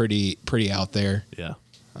 it's getting pretty out there. Yeah.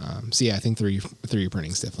 So yeah, I think 3D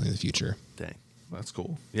printing is definitely the future. Dang, that's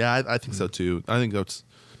cool. Yeah, I think so too. I think that's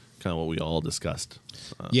kind of what we all discussed.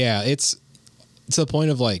 Yeah, it's to the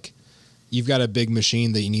point of like you've got a big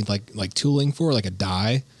machine that you need like tooling for, like a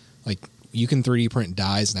die. Like you can 3D print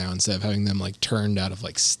dies now instead of having them like turned out of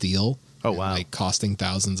like steel. Oh and, wow! Like costing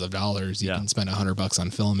thousands of dollars, you can spend $100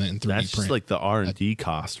 on filament and 3D That's print. just like the R&D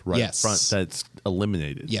cost right Yes. up front. That's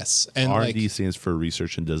eliminated. Yes, and R&D like, stands for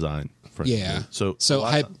research and design. Yeah. So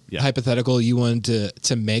yeah. Hypothetical, you wanted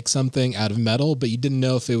to make something out of metal, but you didn't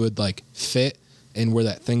know if it would like fit and where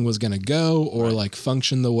that thing was going to go, or like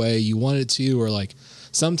function the way you wanted to, or like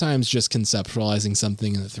sometimes just conceptualizing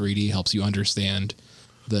something in the 3D helps you understand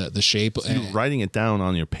the shape. So you're writing it down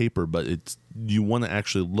on your paper, but you want to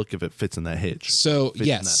actually look if it fits in that hitch. So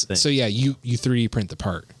yes, so yeah, you 3D print the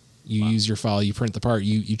part. You use your file, you print the part,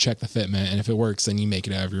 you check the fitment, and if it works, then you make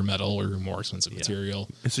it out of your metal or your more expensive material.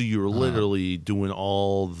 And so you're literally doing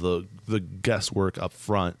all the guesswork up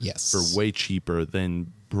front for way cheaper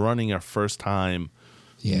than running a first time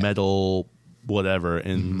metal whatever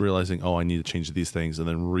and realizing, oh, I need to change these things, and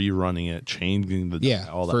then rerunning it, changing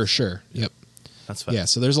all that. For sure. Yep. That's fast. Yeah,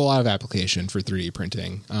 so there's a lot of application for 3D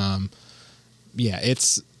printing. Yeah,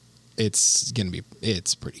 it's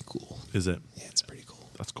pretty cool. Is it? Yeah, it's pretty cool.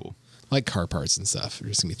 That's cool. Like car parts and stuff are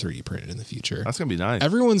just gonna be 3D printed in the future. That's gonna be nice.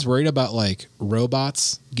 Everyone's worried about like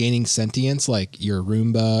robots gaining sentience, like your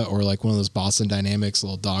Roomba or like one of those Boston Dynamics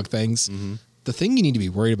little dog things. Mm-hmm. The thing you need to be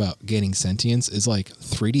worried about gaining sentience is like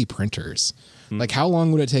 3D printers. Mm-hmm. Like how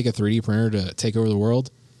long would it take a 3D printer to take over the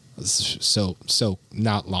world? So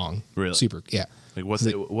not long. Really? Super. Yeah.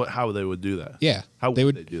 Like how they would do that? Yeah. How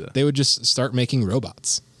would they do that? They would just start making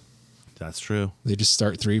robots. That's true. They just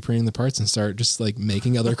start 3D printing the parts and start just like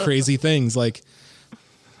making other crazy things. Like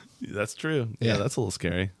that's true. Yeah, that's a little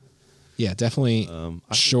scary. Yeah, definitely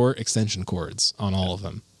short extension cords on all of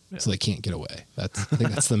them. so they can't get away. I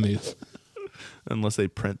think that's the move. Unless they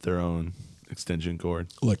print their own extension cord.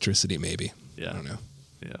 Electricity, maybe. Yeah. I don't know.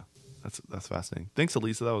 Yeah. That's fascinating. Thanks,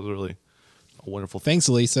 Elisa. That was really a wonderful thing. Thanks,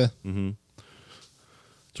 Elisa.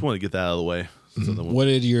 Just wanted to get that out of the way. So then What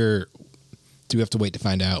did your... Do we have to wait to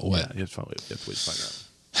find out what... Yeah, you have to wait to find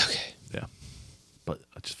out. Okay. Yeah. But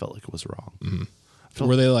I just felt like it was wrong.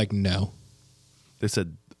 Were they like, no? They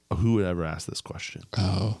said, who would ever ask this question?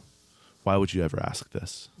 Oh. Why would you ever ask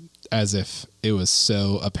this? As if it was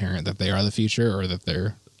so apparent that they are the future or that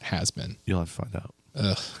there has been. You'll have to find out.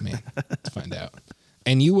 Ugh, man. To find out.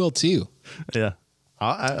 And you will too. Yeah.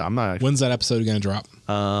 I'm not actually. When's that episode going to drop?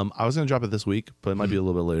 I was going to drop it this week, but it might be a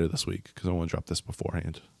little bit later this week because I want to drop this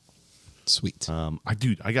beforehand. Sweet.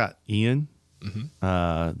 I got Ian,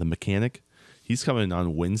 the mechanic. He's coming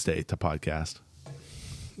on Wednesday to podcast.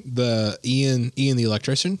 The Ian the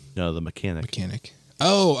electrician? No, the mechanic.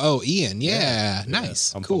 Oh, Ian. Yeah.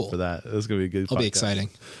 Nice. I'm cool. pumped for that. It's going to be a good It'll podcast. be exciting.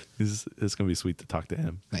 It's going to be sweet to talk to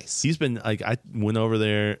him. Nice. He's been like, I went over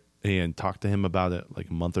there and talked to him about it like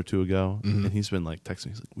a month or two ago. And he's been like texting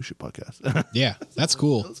me. He's like, we should podcast. Yeah. That's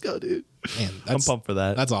cool. Let's go, dude. Man, I'm pumped for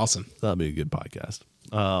that. That's awesome. That'll be a good podcast.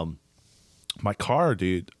 My car,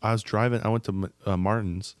 dude, I was driving. I went to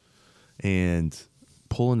Martin's and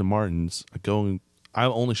pull into Martin's. I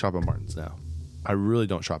only shop at Martin's now. I really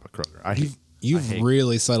don't shop at Kroger. You've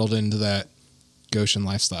really settled into that Goshen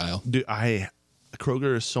lifestyle. Dude,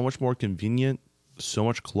 Kroger is so much more convenient, so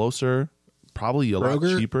much closer, probably a lot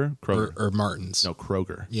cheaper. Kroger or Martin's? No,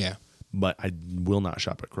 Kroger. Yeah. But I will not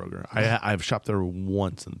shop at Kroger. I've shopped there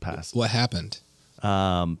once in the past. What happened?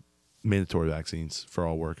 Mandatory vaccines for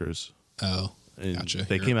all workers. Oh, And gotcha.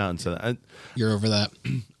 They came out and said that. You're over that.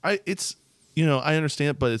 I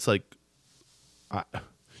understand, but it's like,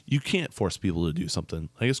 you can't force people to do something.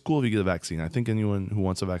 Like, it's cool if you get a vaccine. I think anyone who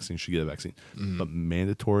wants a vaccine should get a vaccine. But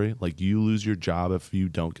mandatory, like you lose your job if you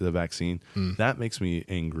don't get a vaccine, that makes me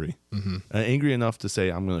angry. Angry enough to say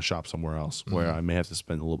I'm going to shop somewhere else where I may have to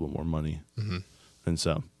spend a little bit more money. And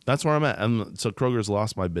so that's where I'm at. So Kroger's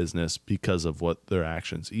lost my business because of what their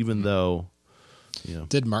actions, even though,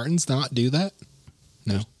 Did Martin's not do that?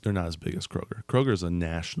 No. they're not as big as Kroger. Kroger's a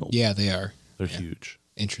national. Yeah, they are. They're huge.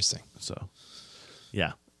 Interesting. So,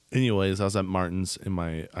 yeah. Anyways, I was at Martin's and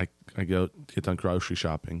I go get done grocery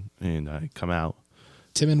shopping and I come out.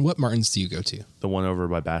 Tim, what Martin's do you go to? The one over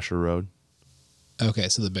by Basher Road. Okay,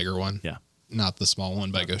 so the bigger one. Yeah. Not the small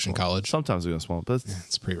one by Goshen College. Sometimes we go small, but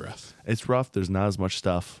It's pretty rough. it's rough. There's not as much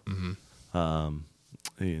stuff. And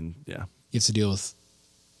yeah. You have to deal with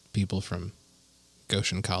people from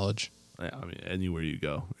Goshen College. Yeah, I mean, anywhere you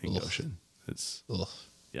go in Ugh. Goshen, it's Ugh.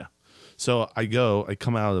 yeah. So I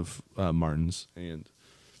come out of Martin's and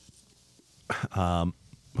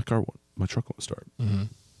my truck won't start.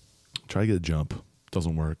 Try to get a jump,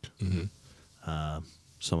 doesn't work. So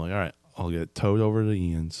I'm like, all right, I'll get towed over to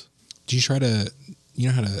Ian's. Did you try to? You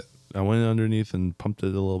know how to? I went underneath and pumped it a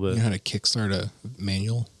little bit, You know how to kickstart a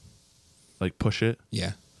manual? like push it.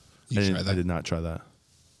 Yeah. You try that? I did not try that.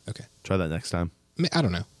 Okay. Try that next time. I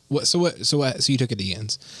don't know. So you took it to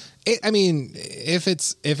Ian's. I mean, if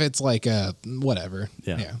it's like a whatever.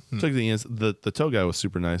 Yeah. Took the Ian's. The tow guy was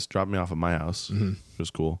super nice. Dropped me off at my house. It was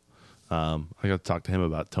cool. I got to talk to him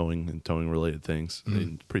about towing and towing related things.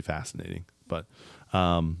 And pretty fascinating. But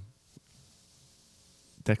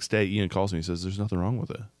next day, Ian calls me and says, "There's nothing wrong with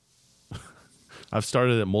it." I've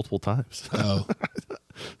started it multiple times. Oh,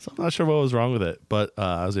 So I'm not sure what was wrong with it, but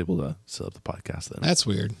I was able to set up the podcast then. that's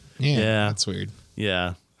weird. Yeah, that's weird.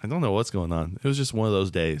 Yeah. I don't know what's going on. It was just one of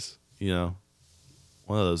those days, One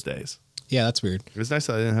of those days. Yeah, that's weird. It was nice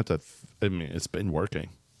that I didn't have to. It's been working.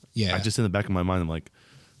 Yeah. I just in the back of my mind, I'm like,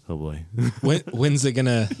 oh boy, When's it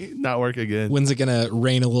gonna not work again. When's it gonna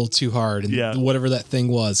rain a little too hard and Yeah. whatever that thing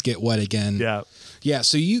was get wet again? Yeah. Yeah.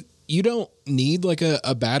 So you don't need like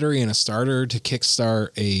a battery and a starter to kickstart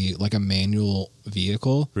a manual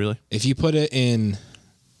vehicle. Really? If you put it in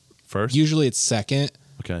First? usually it's second.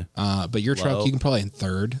 Okay. But your Low. truck, you can probably in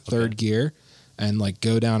third gear and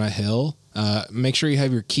go down a hill. Make sure you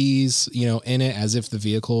have your keys, in it as if the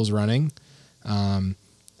vehicle is running. And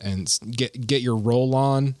get your roll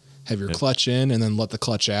on, have your clutch in, and then let the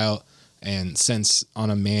clutch out. And since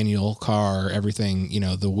on a manual car, everything,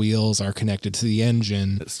 the wheels are connected to the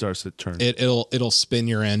engine, It starts to turn. it'll spin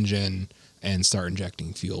your engine and start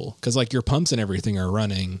injecting fuel. Because your pumps and everything are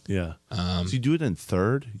running. Yeah. So you do it in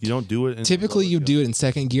third? You don't do it in Typically, you do it in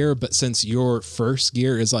second gear, but since your first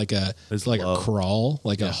gear is like a low. crawl,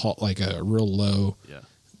 like a real low, Yeah.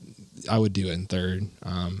 I would do it in third.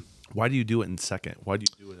 Why do you do it in second? Why do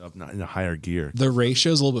you do it up not in a higher gear? The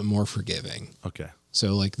ratio is a little bit more forgiving. Okay.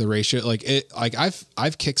 So like the ratio, like I've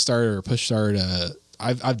kickstarted or push started.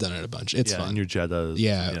 I've done it a bunch. It's fun. And your Jetta.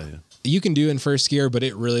 Yeah. You can do it in first gear, but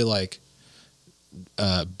it really like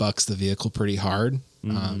bucks the vehicle pretty hard.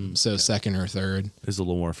 So second or third is a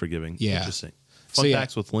little more forgiving. Yeah. Interesting. Fun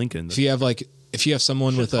facts with Lincoln. If you have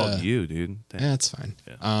someone with you, dude. Damn. That's fine.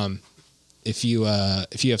 Yeah. If you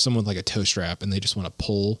have someone with like a tow strap and they just want to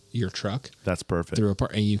pull your truck, that's perfect. Through a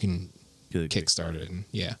part, and you can kickstart it and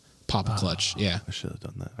pop a clutch. Yeah. I should have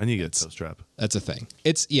done that. I need to get a tow strap. That's a thing.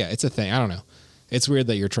 It's a thing. I don't know. It's weird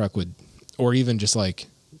that your truck would, or even just like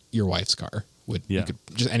your wife's car would, you could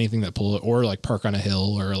just anything that pull it, or like park on a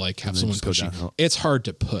hill, or like have someone push you. It's hard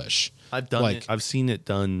to push. I've done it. I've seen it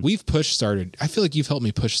done. We've push started. I feel like you've helped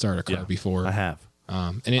me push start a car before. I have.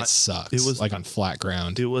 And it sucks. It was like on flat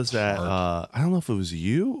ground. It was that I don't know if it was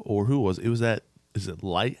you or who it was. It was that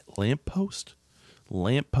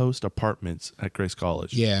Lamppost Apartments at Grace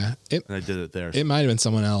College. Yeah, and I did it there. It might have been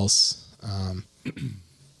someone else.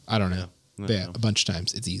 I don't know. Yeah, a bunch of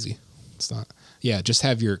times it's easy. It's not. Yeah, just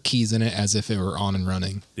have your keys in it as if it were on and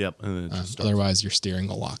running. Yep. And then it just otherwise, your steering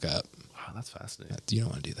will lock up. Wow, that's fascinating. You don't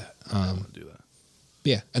want to do that. I don't want to do that.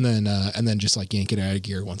 Yeah, and then just like yank it out of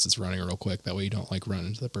gear once it's running real quick. That way you don't like run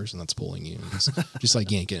into the person that's pulling you. Just like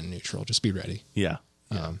yank it in neutral. Just be ready. Yeah.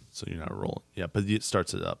 So you're not rolling. Yeah, but it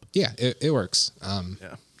starts it up. Yeah, it works.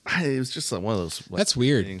 Yeah. It was just like one of those. That's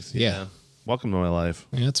weird. Things. Yeah. Welcome to my life.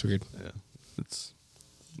 Yeah, that's weird. Yeah.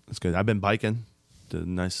 It's good. I've been biking. Did a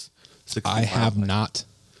nice 60 I have not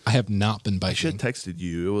been biking. I should have texted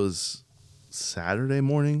you. It was Saturday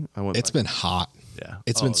morning. It's been hot. Yeah.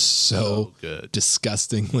 It's been so good.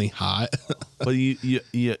 Disgustingly hot. But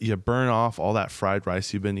you burn off all that fried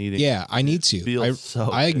rice you've been eating. Yeah, I need to.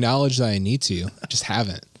 I acknowledge that I need to. I just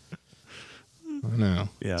haven't. I don't know.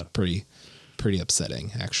 Yeah. It's pretty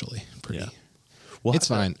upsetting, actually. Yeah. Well, it's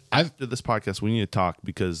fine. After this podcast, we need to talk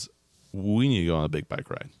because we need to go on a big bike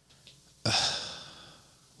ride.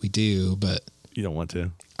 We do, but you don't want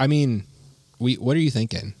to. I mean, what are you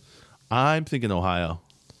thinking? I'm thinking Ohio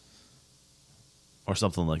or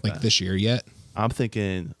something like that. Like this year yet? I'm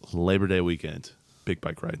thinking Labor Day weekend, big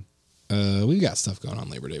bike ride. We've got stuff going on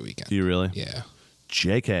Labor Day weekend. Do you really? Yeah.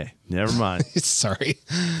 JK, never mind. Sorry.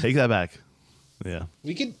 Take that back. Yeah.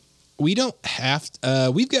 We don't have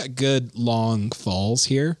to, we've got good long falls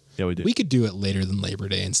here. Yeah, we do. We could do it later than Labor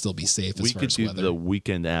Day and still be safe as far as weather. We could do the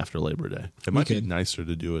weekend after Labor Day. It might be nicer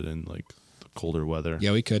to do it in like colder weather.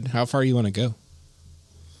 Yeah, we could. How far you want to go?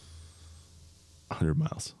 100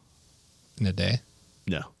 miles. In a day?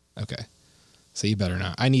 No. Okay. So you better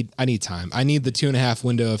not. I need time. I need the 2.5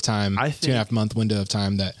 window of time, 2.5 month window of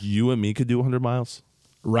time that you and me could do 100 miles.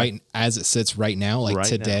 Right as it sits right now, like right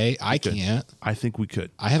today, I can't. I think we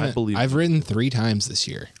could. I've ridden 3 times this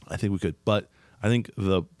year. I think we could, but I think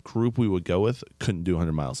the group we would go with couldn't do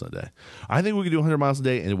 100 miles in a day. I think we could do 100 miles a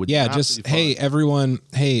day, and it would. Yeah, just hey everyone,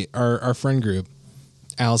 hey our friend group,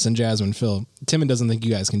 Allison, Jasmine, Phil. Timon doesn't think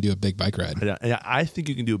you guys can do a big bike ride. Yeah, I think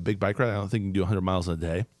you can do a big bike ride. I don't think you can do 100 miles in a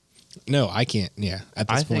day. No, I can't. Yeah, at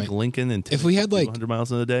this point, I think Lincoln and Tim if we had like 100 miles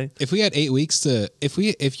in a day, if we had 8 weeks to, if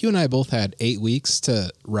you and I both had 8 weeks to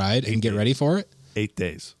ride and get ready for it, 8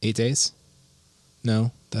 days. 8 days?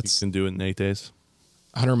 No, that's you can do it in 8 days.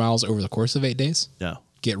 100 miles over the course of 8 days? No.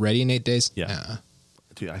 Get ready in 8 days? Yeah.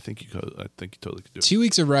 Dude, I think you could. I think you totally could do it. 2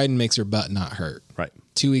 weeks of riding makes your butt not hurt. Right.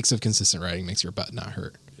 2 weeks of consistent riding makes your butt not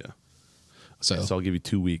hurt. Yeah. So I'll give you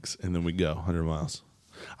 2 weeks and then we go 100 miles.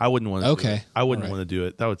 I wouldn't want to. Okay. Do it. I wouldn't want to do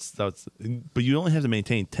it. That's. But you only have to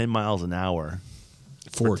maintain 10 miles an hour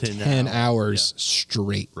for 10 hours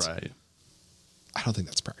straight. Right. I don't think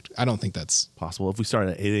that's practical. I don't think that's possible. If we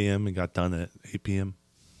started at 8 a.m. and got done at 8 p.m.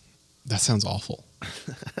 That sounds awful.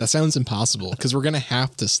 That sounds impossible because we're gonna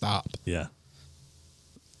have to stop. Yeah.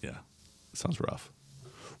 Yeah. It sounds rough.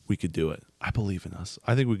 We could do it. I believe in us.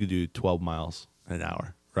 I think we could do 12 miles an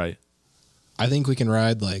hour. Right. I think we can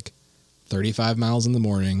ride like 35 miles in the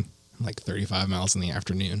morning, like 35 miles in the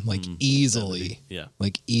afternoon, like easily. Yeah.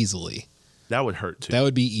 Like easily. That would hurt too. That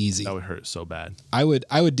would be easy. That would hurt so bad. I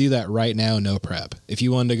would do that right now, no prep. If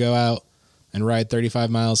you wanted to go out and ride 35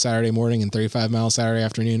 miles Saturday morning and 35 miles Saturday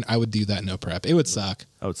afternoon, I would do that no prep. It would suck.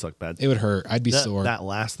 That would suck bad. It would hurt. I'd be sore. That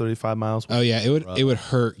last 35 miles. Oh yeah, it would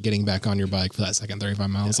hurt getting back on your bike for that second 35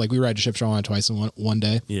 miles. Yeah. Like we ride to Shipshaw twice in one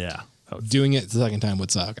day. Yeah. Doing it the second time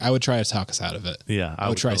would suck. I would try to talk us out of it. Yeah, I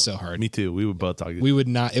would try so hard. Me too. We would both talk. We would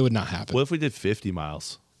not. It would not happen. What if we did 50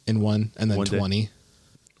 miles in one and then 20? Day?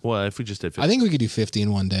 Well, if we just did 50. I think we could do 50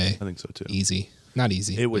 in one day. I think so too. Easy. Not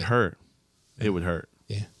easy. It would hurt. It would hurt.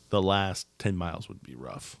 Yeah. The last 10 miles would be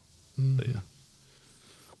rough. Mm-hmm. But yeah.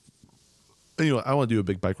 Anyway, I want to do a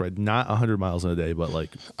big bike ride, not 100 miles in a day, but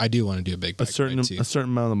like I do want to do a big bike ride too. A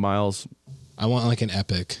certain amount of miles. I want like an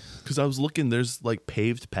epic. Because I was looking, there's like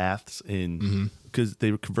paved paths in because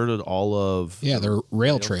they converted all of they're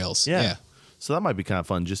rail trails. Yeah. So that might be kind of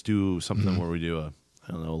fun. Just do something where we do a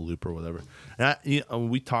loop or whatever.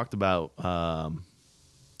 And we talked about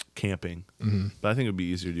camping, but I think it would be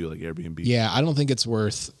easier to do like Airbnb. Yeah, I don't think it's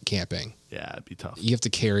worth camping. Yeah, it'd be tough. You have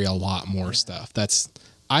to carry a lot more stuff.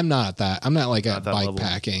 I'm not like a bike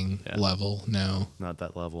packing level. No, not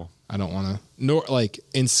that level. I don't want to. Nor like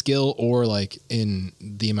in skill or like in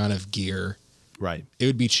the amount of gear. Right. It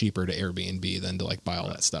would be cheaper to Airbnb than to like buy all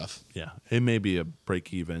that stuff. Yeah, it may be a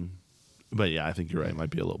break even, but yeah, I think you're right. It might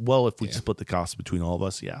be a little. Well, if we split the cost between all of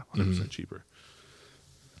us, 100% cheaper.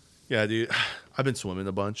 Yeah, dude, I've been swimming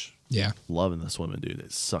a bunch. Yeah, loving the swimming, dude.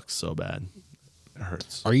 It sucks so bad. It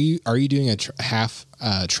hurts. Are you doing a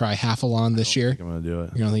triathlon this year? I'm gonna do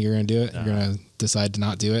it. You don't think you're gonna do it? You're gonna decide to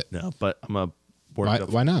not do it? No, but I'm gonna work up.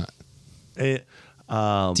 Why not?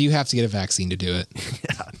 Do you have to get a vaccine to do it?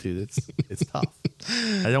 Yeah, dude, it's tough.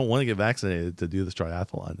 I don't want to get vaccinated to do this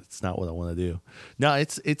triathlon. It's not what I want to do. No,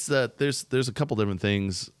 it's there's a couple different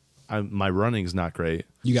things. My running's not great.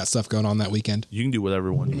 You got stuff going on that weekend? You can do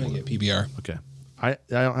whatever one you want. Get PBR. Okay. I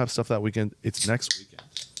don't have stuff that weekend. It's next weekend.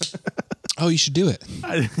 Oh, you should do it.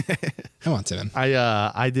 Come on, Tim.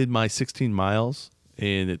 I did my 16 miles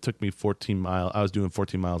and it took me 14 miles. I was doing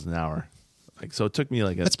 14 miles an hour. Like, so it took me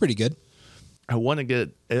that's pretty good. I want to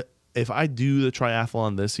get it. If I do the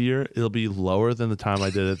triathlon this year, it'll be lower than the time I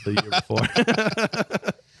did it the year before.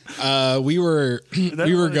 We were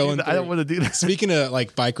going. I don't want to do that. Speaking of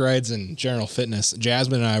like bike rides and general fitness,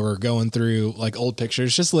 Jasmine and I were going through like old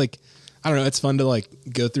pictures. Just like, I don't know, it's fun to like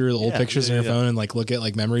go through the old pictures on your phone and like look at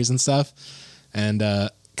like memories and stuff. And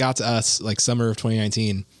got to us like summer of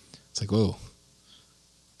 2019. It's like, whoa,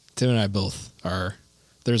 Tim and I both are.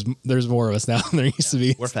 There's more of us now than there used to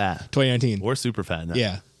be. We're fat. 2019. We're super fat now.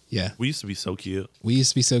 Yeah. We used to be so cute. We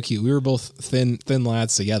were both thin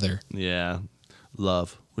lads together. Yeah.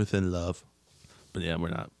 Love. We're thin love. But yeah, we're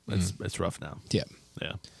not. It's rough now. Yep.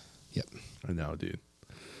 Yeah. Yep. I know, dude.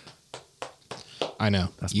 I know.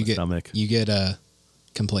 That's my stomach. You get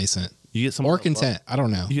complacent. You get someone or content. I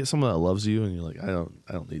don't know. You get someone that loves you, and you're like, I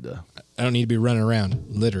don't need to. I don't need to be running around.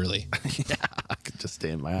 Literally. Yeah, I could just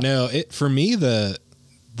stay in my house. No, for me the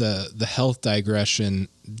health digression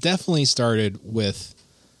definitely started with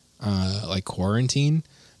like quarantine,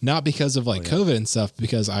 not because of like COVID and stuff,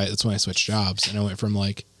 because that's when I switched jobs and I went from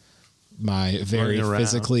like my very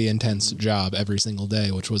physically intense job every single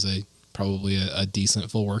day, which was probably a decent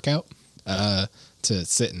full workout, to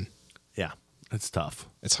sitting. Yeah, it's tough.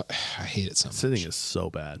 I hate it so much. Sitting is so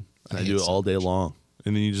bad. I do it all day long.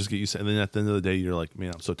 And then you just get used to it. And then at the end of the day, you're like,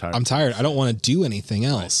 man, I'm so tired. I'm tired. I don't want to do anything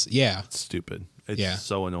else. Right. Yeah. It's stupid. It's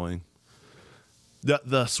so annoying.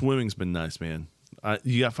 The swimming's been nice, man.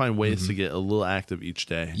 You got to find ways to get a little active each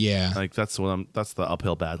day. Yeah. Like that's the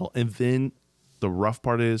uphill battle. And then the rough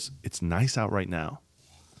part is it's nice out right now.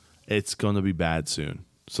 It's going to be bad soon.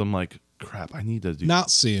 So I'm like, crap, I need to do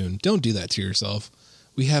Not soon. Don't do that to yourself.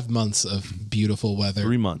 We have months of beautiful weather.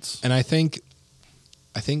 3 months. And I think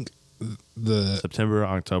the September,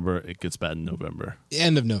 October, it gets bad in November.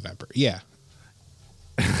 End of November. Yeah.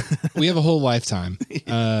 We have a whole lifetime.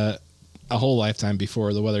 A whole lifetime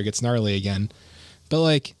before the weather gets gnarly again. But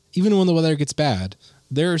like even when the weather gets bad,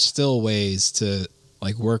 there are still ways to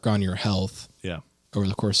like work on your health. Yeah. Over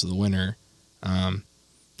the course of the winter.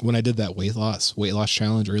 When I did that weight loss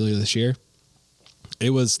challenge earlier this year,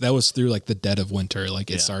 that was through like the dead of winter.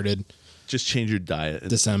 Like it started just change your diet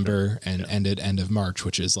December and ended end of March,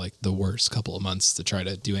 which is like the worst couple of months to try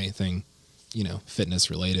to do anything, fitness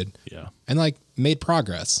related. Yeah. And like made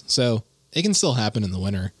progress. So it can still happen in the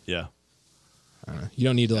winter. Yeah. You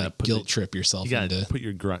don't need to like guilt trip yourself. You gotta put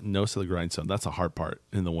your nose to the grindstone. That's a hard part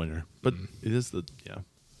in the winter, but it is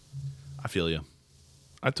I feel you.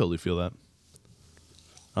 I totally feel that.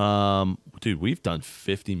 Dude, we've done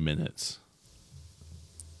 50 minutes.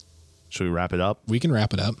 Should we wrap it up? We can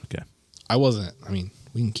wrap it up. Okay.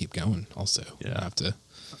 We can keep going also. Yeah. We don't have to,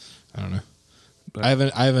 I don't know. But I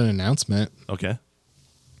have an announcement. Okay.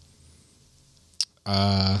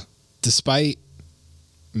 Despite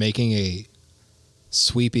making a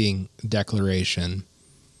sweeping declaration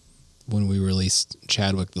when we released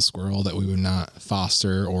Chadwick the squirrel that we would not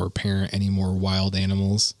foster or parent any more wild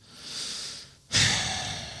animals,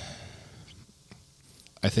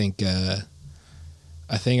 I think I'm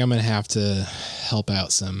gonna have to help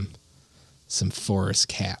out some forest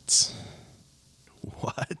cats.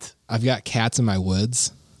 What? I've got cats in my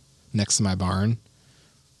woods next to my barn.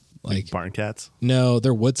 Like barn cats? No,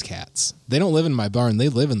 they're woods cats. They don't live in my barn. They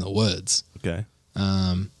live in the woods. Okay.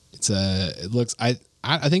 I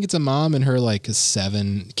think it's a mom and her like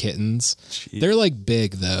 7 kittens. Jeez. They're like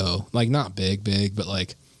big though, like not big, but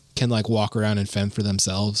like can like walk around and fend for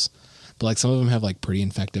themselves. But like some of them have like pretty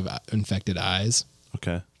infected eyes.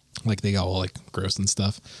 Okay. Like they got all like gross and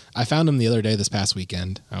stuff. I found them the other day this past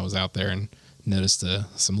weekend. I was out there and noticed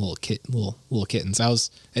some little kittens. I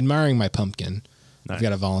was admiring my pumpkin. Nice. I've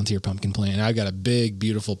got a volunteer pumpkin plant. I've got a big,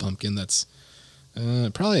 beautiful pumpkin that's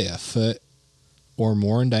probably a foot or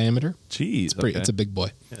more in diameter. Jeez, It's a big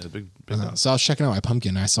boy. Yeah, big. So I was checking out my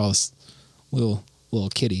pumpkin. And I saw this little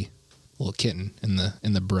kitten in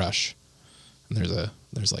the brush. And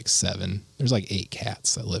there's like 7. There's like 8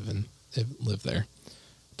 cats that live there.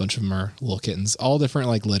 A bunch of them are little kittens, all different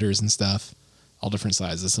like litters and stuff, all different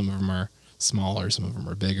sizes. Some of them are smaller, some of them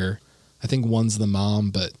are bigger. I think one's the mom,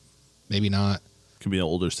 but maybe not. Could be an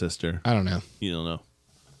older sister. I don't know. You don't know.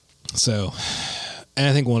 So, and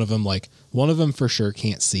I think one of them for sure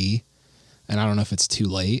can't see, and I don't know if it's too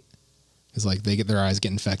late because like their eyes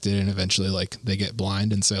get infected and eventually like they get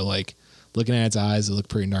blind, and so like looking at its eyes, it look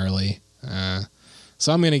pretty gnarly.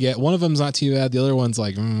 So I'm gonna get one of them's not too bad. The other one's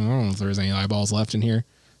like I don't know if there's any eyeballs left in here.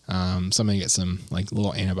 So I'm gonna get some like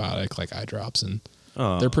little antibiotic like eye drops, and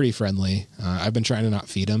they're pretty friendly. I've been trying to not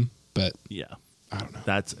feed them, but yeah, I don't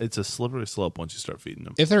know. It's a slippery slope once you start feeding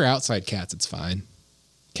them. If they're outside cats, it's fine.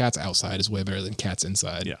 Cats outside is way better than cats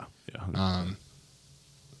inside. Yeah.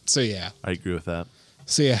 So yeah, I agree with that.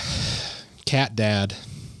 So yeah, cat dad.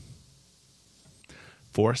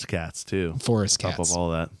 Forest cats too. Forest cats. cats. Top of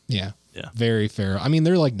all that. Yeah. Yeah. Very feral. I mean,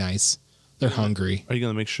 they're like nice. They're hungry. Are you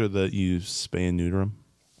gonna make sure that you spay and neuter them?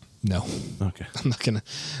 No. Okay. I'm not gonna.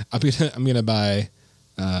 I'm gonna buy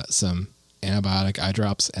some antibiotic eye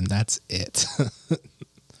drops, and that's it.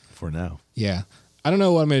 For now. Yeah. I don't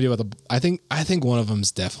know what I'm gonna do with the. I think one of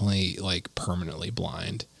them's definitely like permanently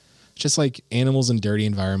blind. Just like animals in dirty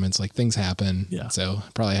environments, like things happen. Yeah. So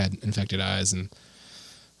probably had infected eyes, and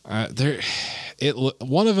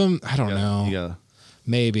one of them. I don't know. You gotta.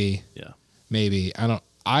 Maybe. Yeah. Maybe.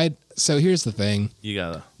 So here's the thing. You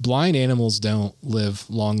gotta. Blind animals don't live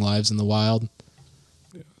long lives in the wild.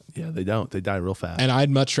 Yeah, they don't. They die real fast. And I'd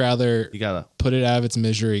much rather you gotta put it out of its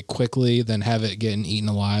misery quickly than have it getting eaten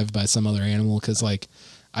alive by some other animal. Because like,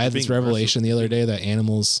 I had this revelation the other day that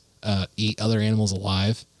animals eat other animals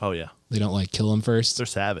alive. Oh yeah. They don't like kill them first. They're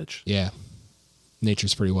savage. Yeah.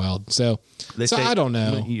 Nature's pretty wild. So say, I don't know.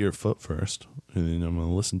 I'm gonna eat your foot first, and then I'm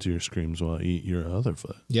gonna listen to your screams while I eat your other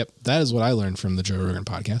foot. Yep, that is what I learned from the Joe Rogan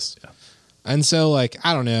podcast. Yeah. And so, like,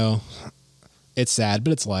 I don't know. It's sad,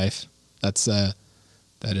 but it's life. That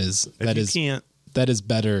is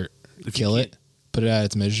better. Kill it. Put it out of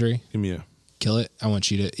its misery. Give me a kill it. I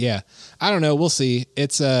want you to. Yeah. I don't know. We'll see.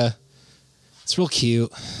 It's real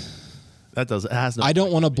cute. It has no. I don't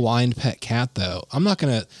want a blind pet cat though. I'm not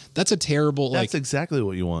gonna. That's a terrible. That's exactly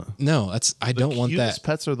what you want. No, I don't want that. The cutest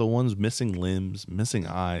pets are the ones missing limbs, missing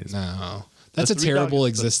eyes. No, that's a terrible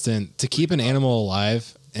existence. To keep an animal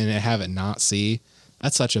alive and have it not see,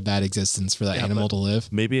 that's such a bad existence for that animal to live.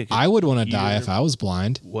 Maybe I would want to die if I was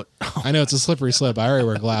blind. What? I know it's a slippery slope. I already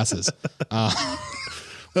wear glasses.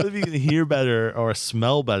 What if you can hear better or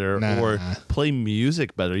smell better or play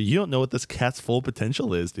music better? You don't know what this cat's full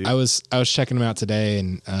potential is, dude. I was checking him out today,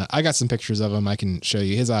 and I got some pictures of him. I can show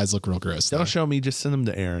you. His eyes look real gross. Don't show me. Just send them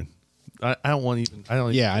to Aaron. I don't want even. I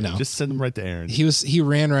don't. Yeah, I know. Just send them right to Aaron. He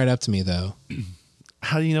ran right up to me though.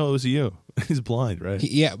 How do you know it was you? He's blind, right?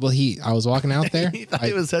 I was walking out there. He thought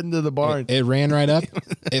he was heading to the barn. It ran right up.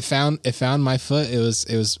 It found my foot. It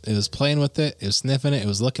was playing with it. It was sniffing it. It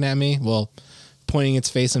was looking at me. Well, pointing its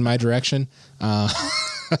face in my direction.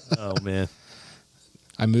 Oh man!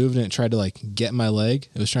 I moved and it tried to like get my leg.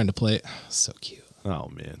 It was trying to play it. So cute. Oh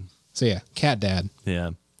man! So yeah, cat dad.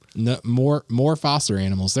 Yeah. No more foster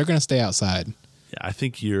animals. They're gonna stay outside. Yeah, I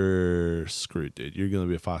think you're screwed, dude. You're gonna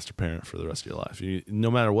be a foster parent for the rest of your life.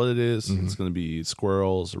 No matter what it is, it's gonna be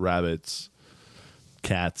squirrels, rabbits,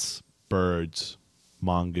 cats, birds,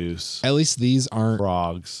 mongoose. At least these aren't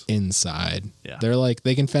frogs inside. Yeah, they're like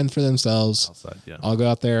they can fend for themselves. Outside, yeah. I'll go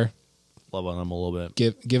out there, love on them a little bit.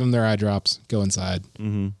 Give them their eye drops. Go inside.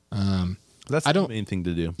 Mm-hmm. That's the main thing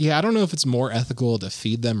to do. Yeah, I don't know if it's more ethical to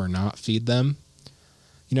feed them or not feed them.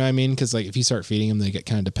 You know what I mean? Because like if you start feeding them, they get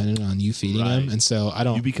kind of dependent on you feeding them, and so I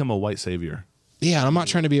don't. You become a white savior. Yeah, I'm not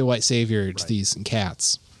trying to be a white savior to these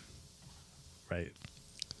cats. Right.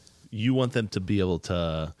 You want them to be able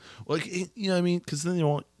to, like, you know what I mean? Because then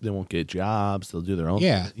they won't get jobs. They'll do their own.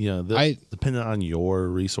 Yeah. You know, dependent on your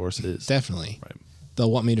resources. Definitely. Right.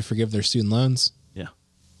 They'll want me to forgive their student loans. Yeah.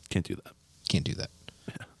 Can't do that. Can't do that.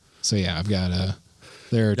 Yeah. So yeah, I've got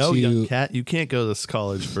there are No, two. young cat, you can't go to this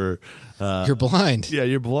college for. You're blind. Yeah,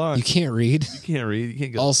 you're blind. You can't read. You can't read. You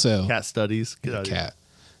can't go. Also, cat studies. Get out of here. Cat.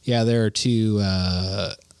 Yeah, there are two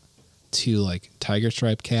like tiger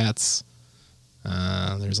striped cats.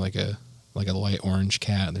 There's like a light orange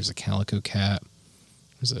cat. There's a calico cat.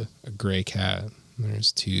 There's a gray cat. And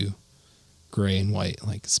there's two gray and white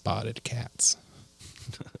like spotted cats.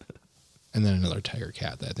 And then another tiger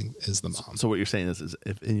cat that I think is the mom. So what you're saying is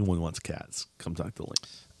if anyone wants cats, come talk to Link.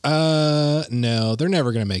 No, they're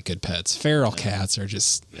never gonna make good pets. Feral cats are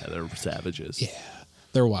just they're savages. Yeah,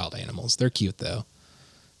 they're wild animals. They're cute though.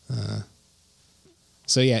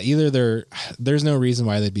 So yeah, either there's no reason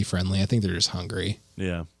why they'd be friendly. I think they're just hungry.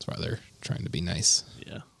 Yeah, that's why they're trying to be nice.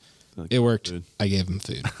 Yeah, it worked. Food. I gave them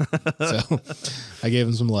food, so I gave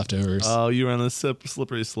them some leftovers. Oh, you were on a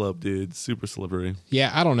slippery slope, dude. Super slippery.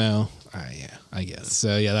 Yeah, I don't know. Yeah, I guess.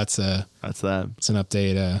 So yeah, that's that. It's an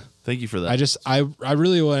update. Thank you for that. I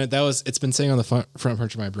really wanted. It's been sitting on the front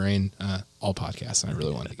porch of my brain all podcasts, and I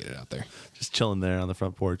really wanted to get it out there. Just chilling there on the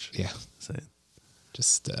front porch. Yeah, saying.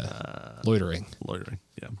 Just loitering.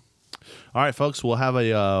 Yeah. All right, folks. We'll have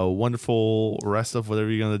a wonderful rest of whatever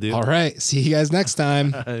you're going to do. All right. See you guys next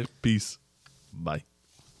time. Peace. Bye.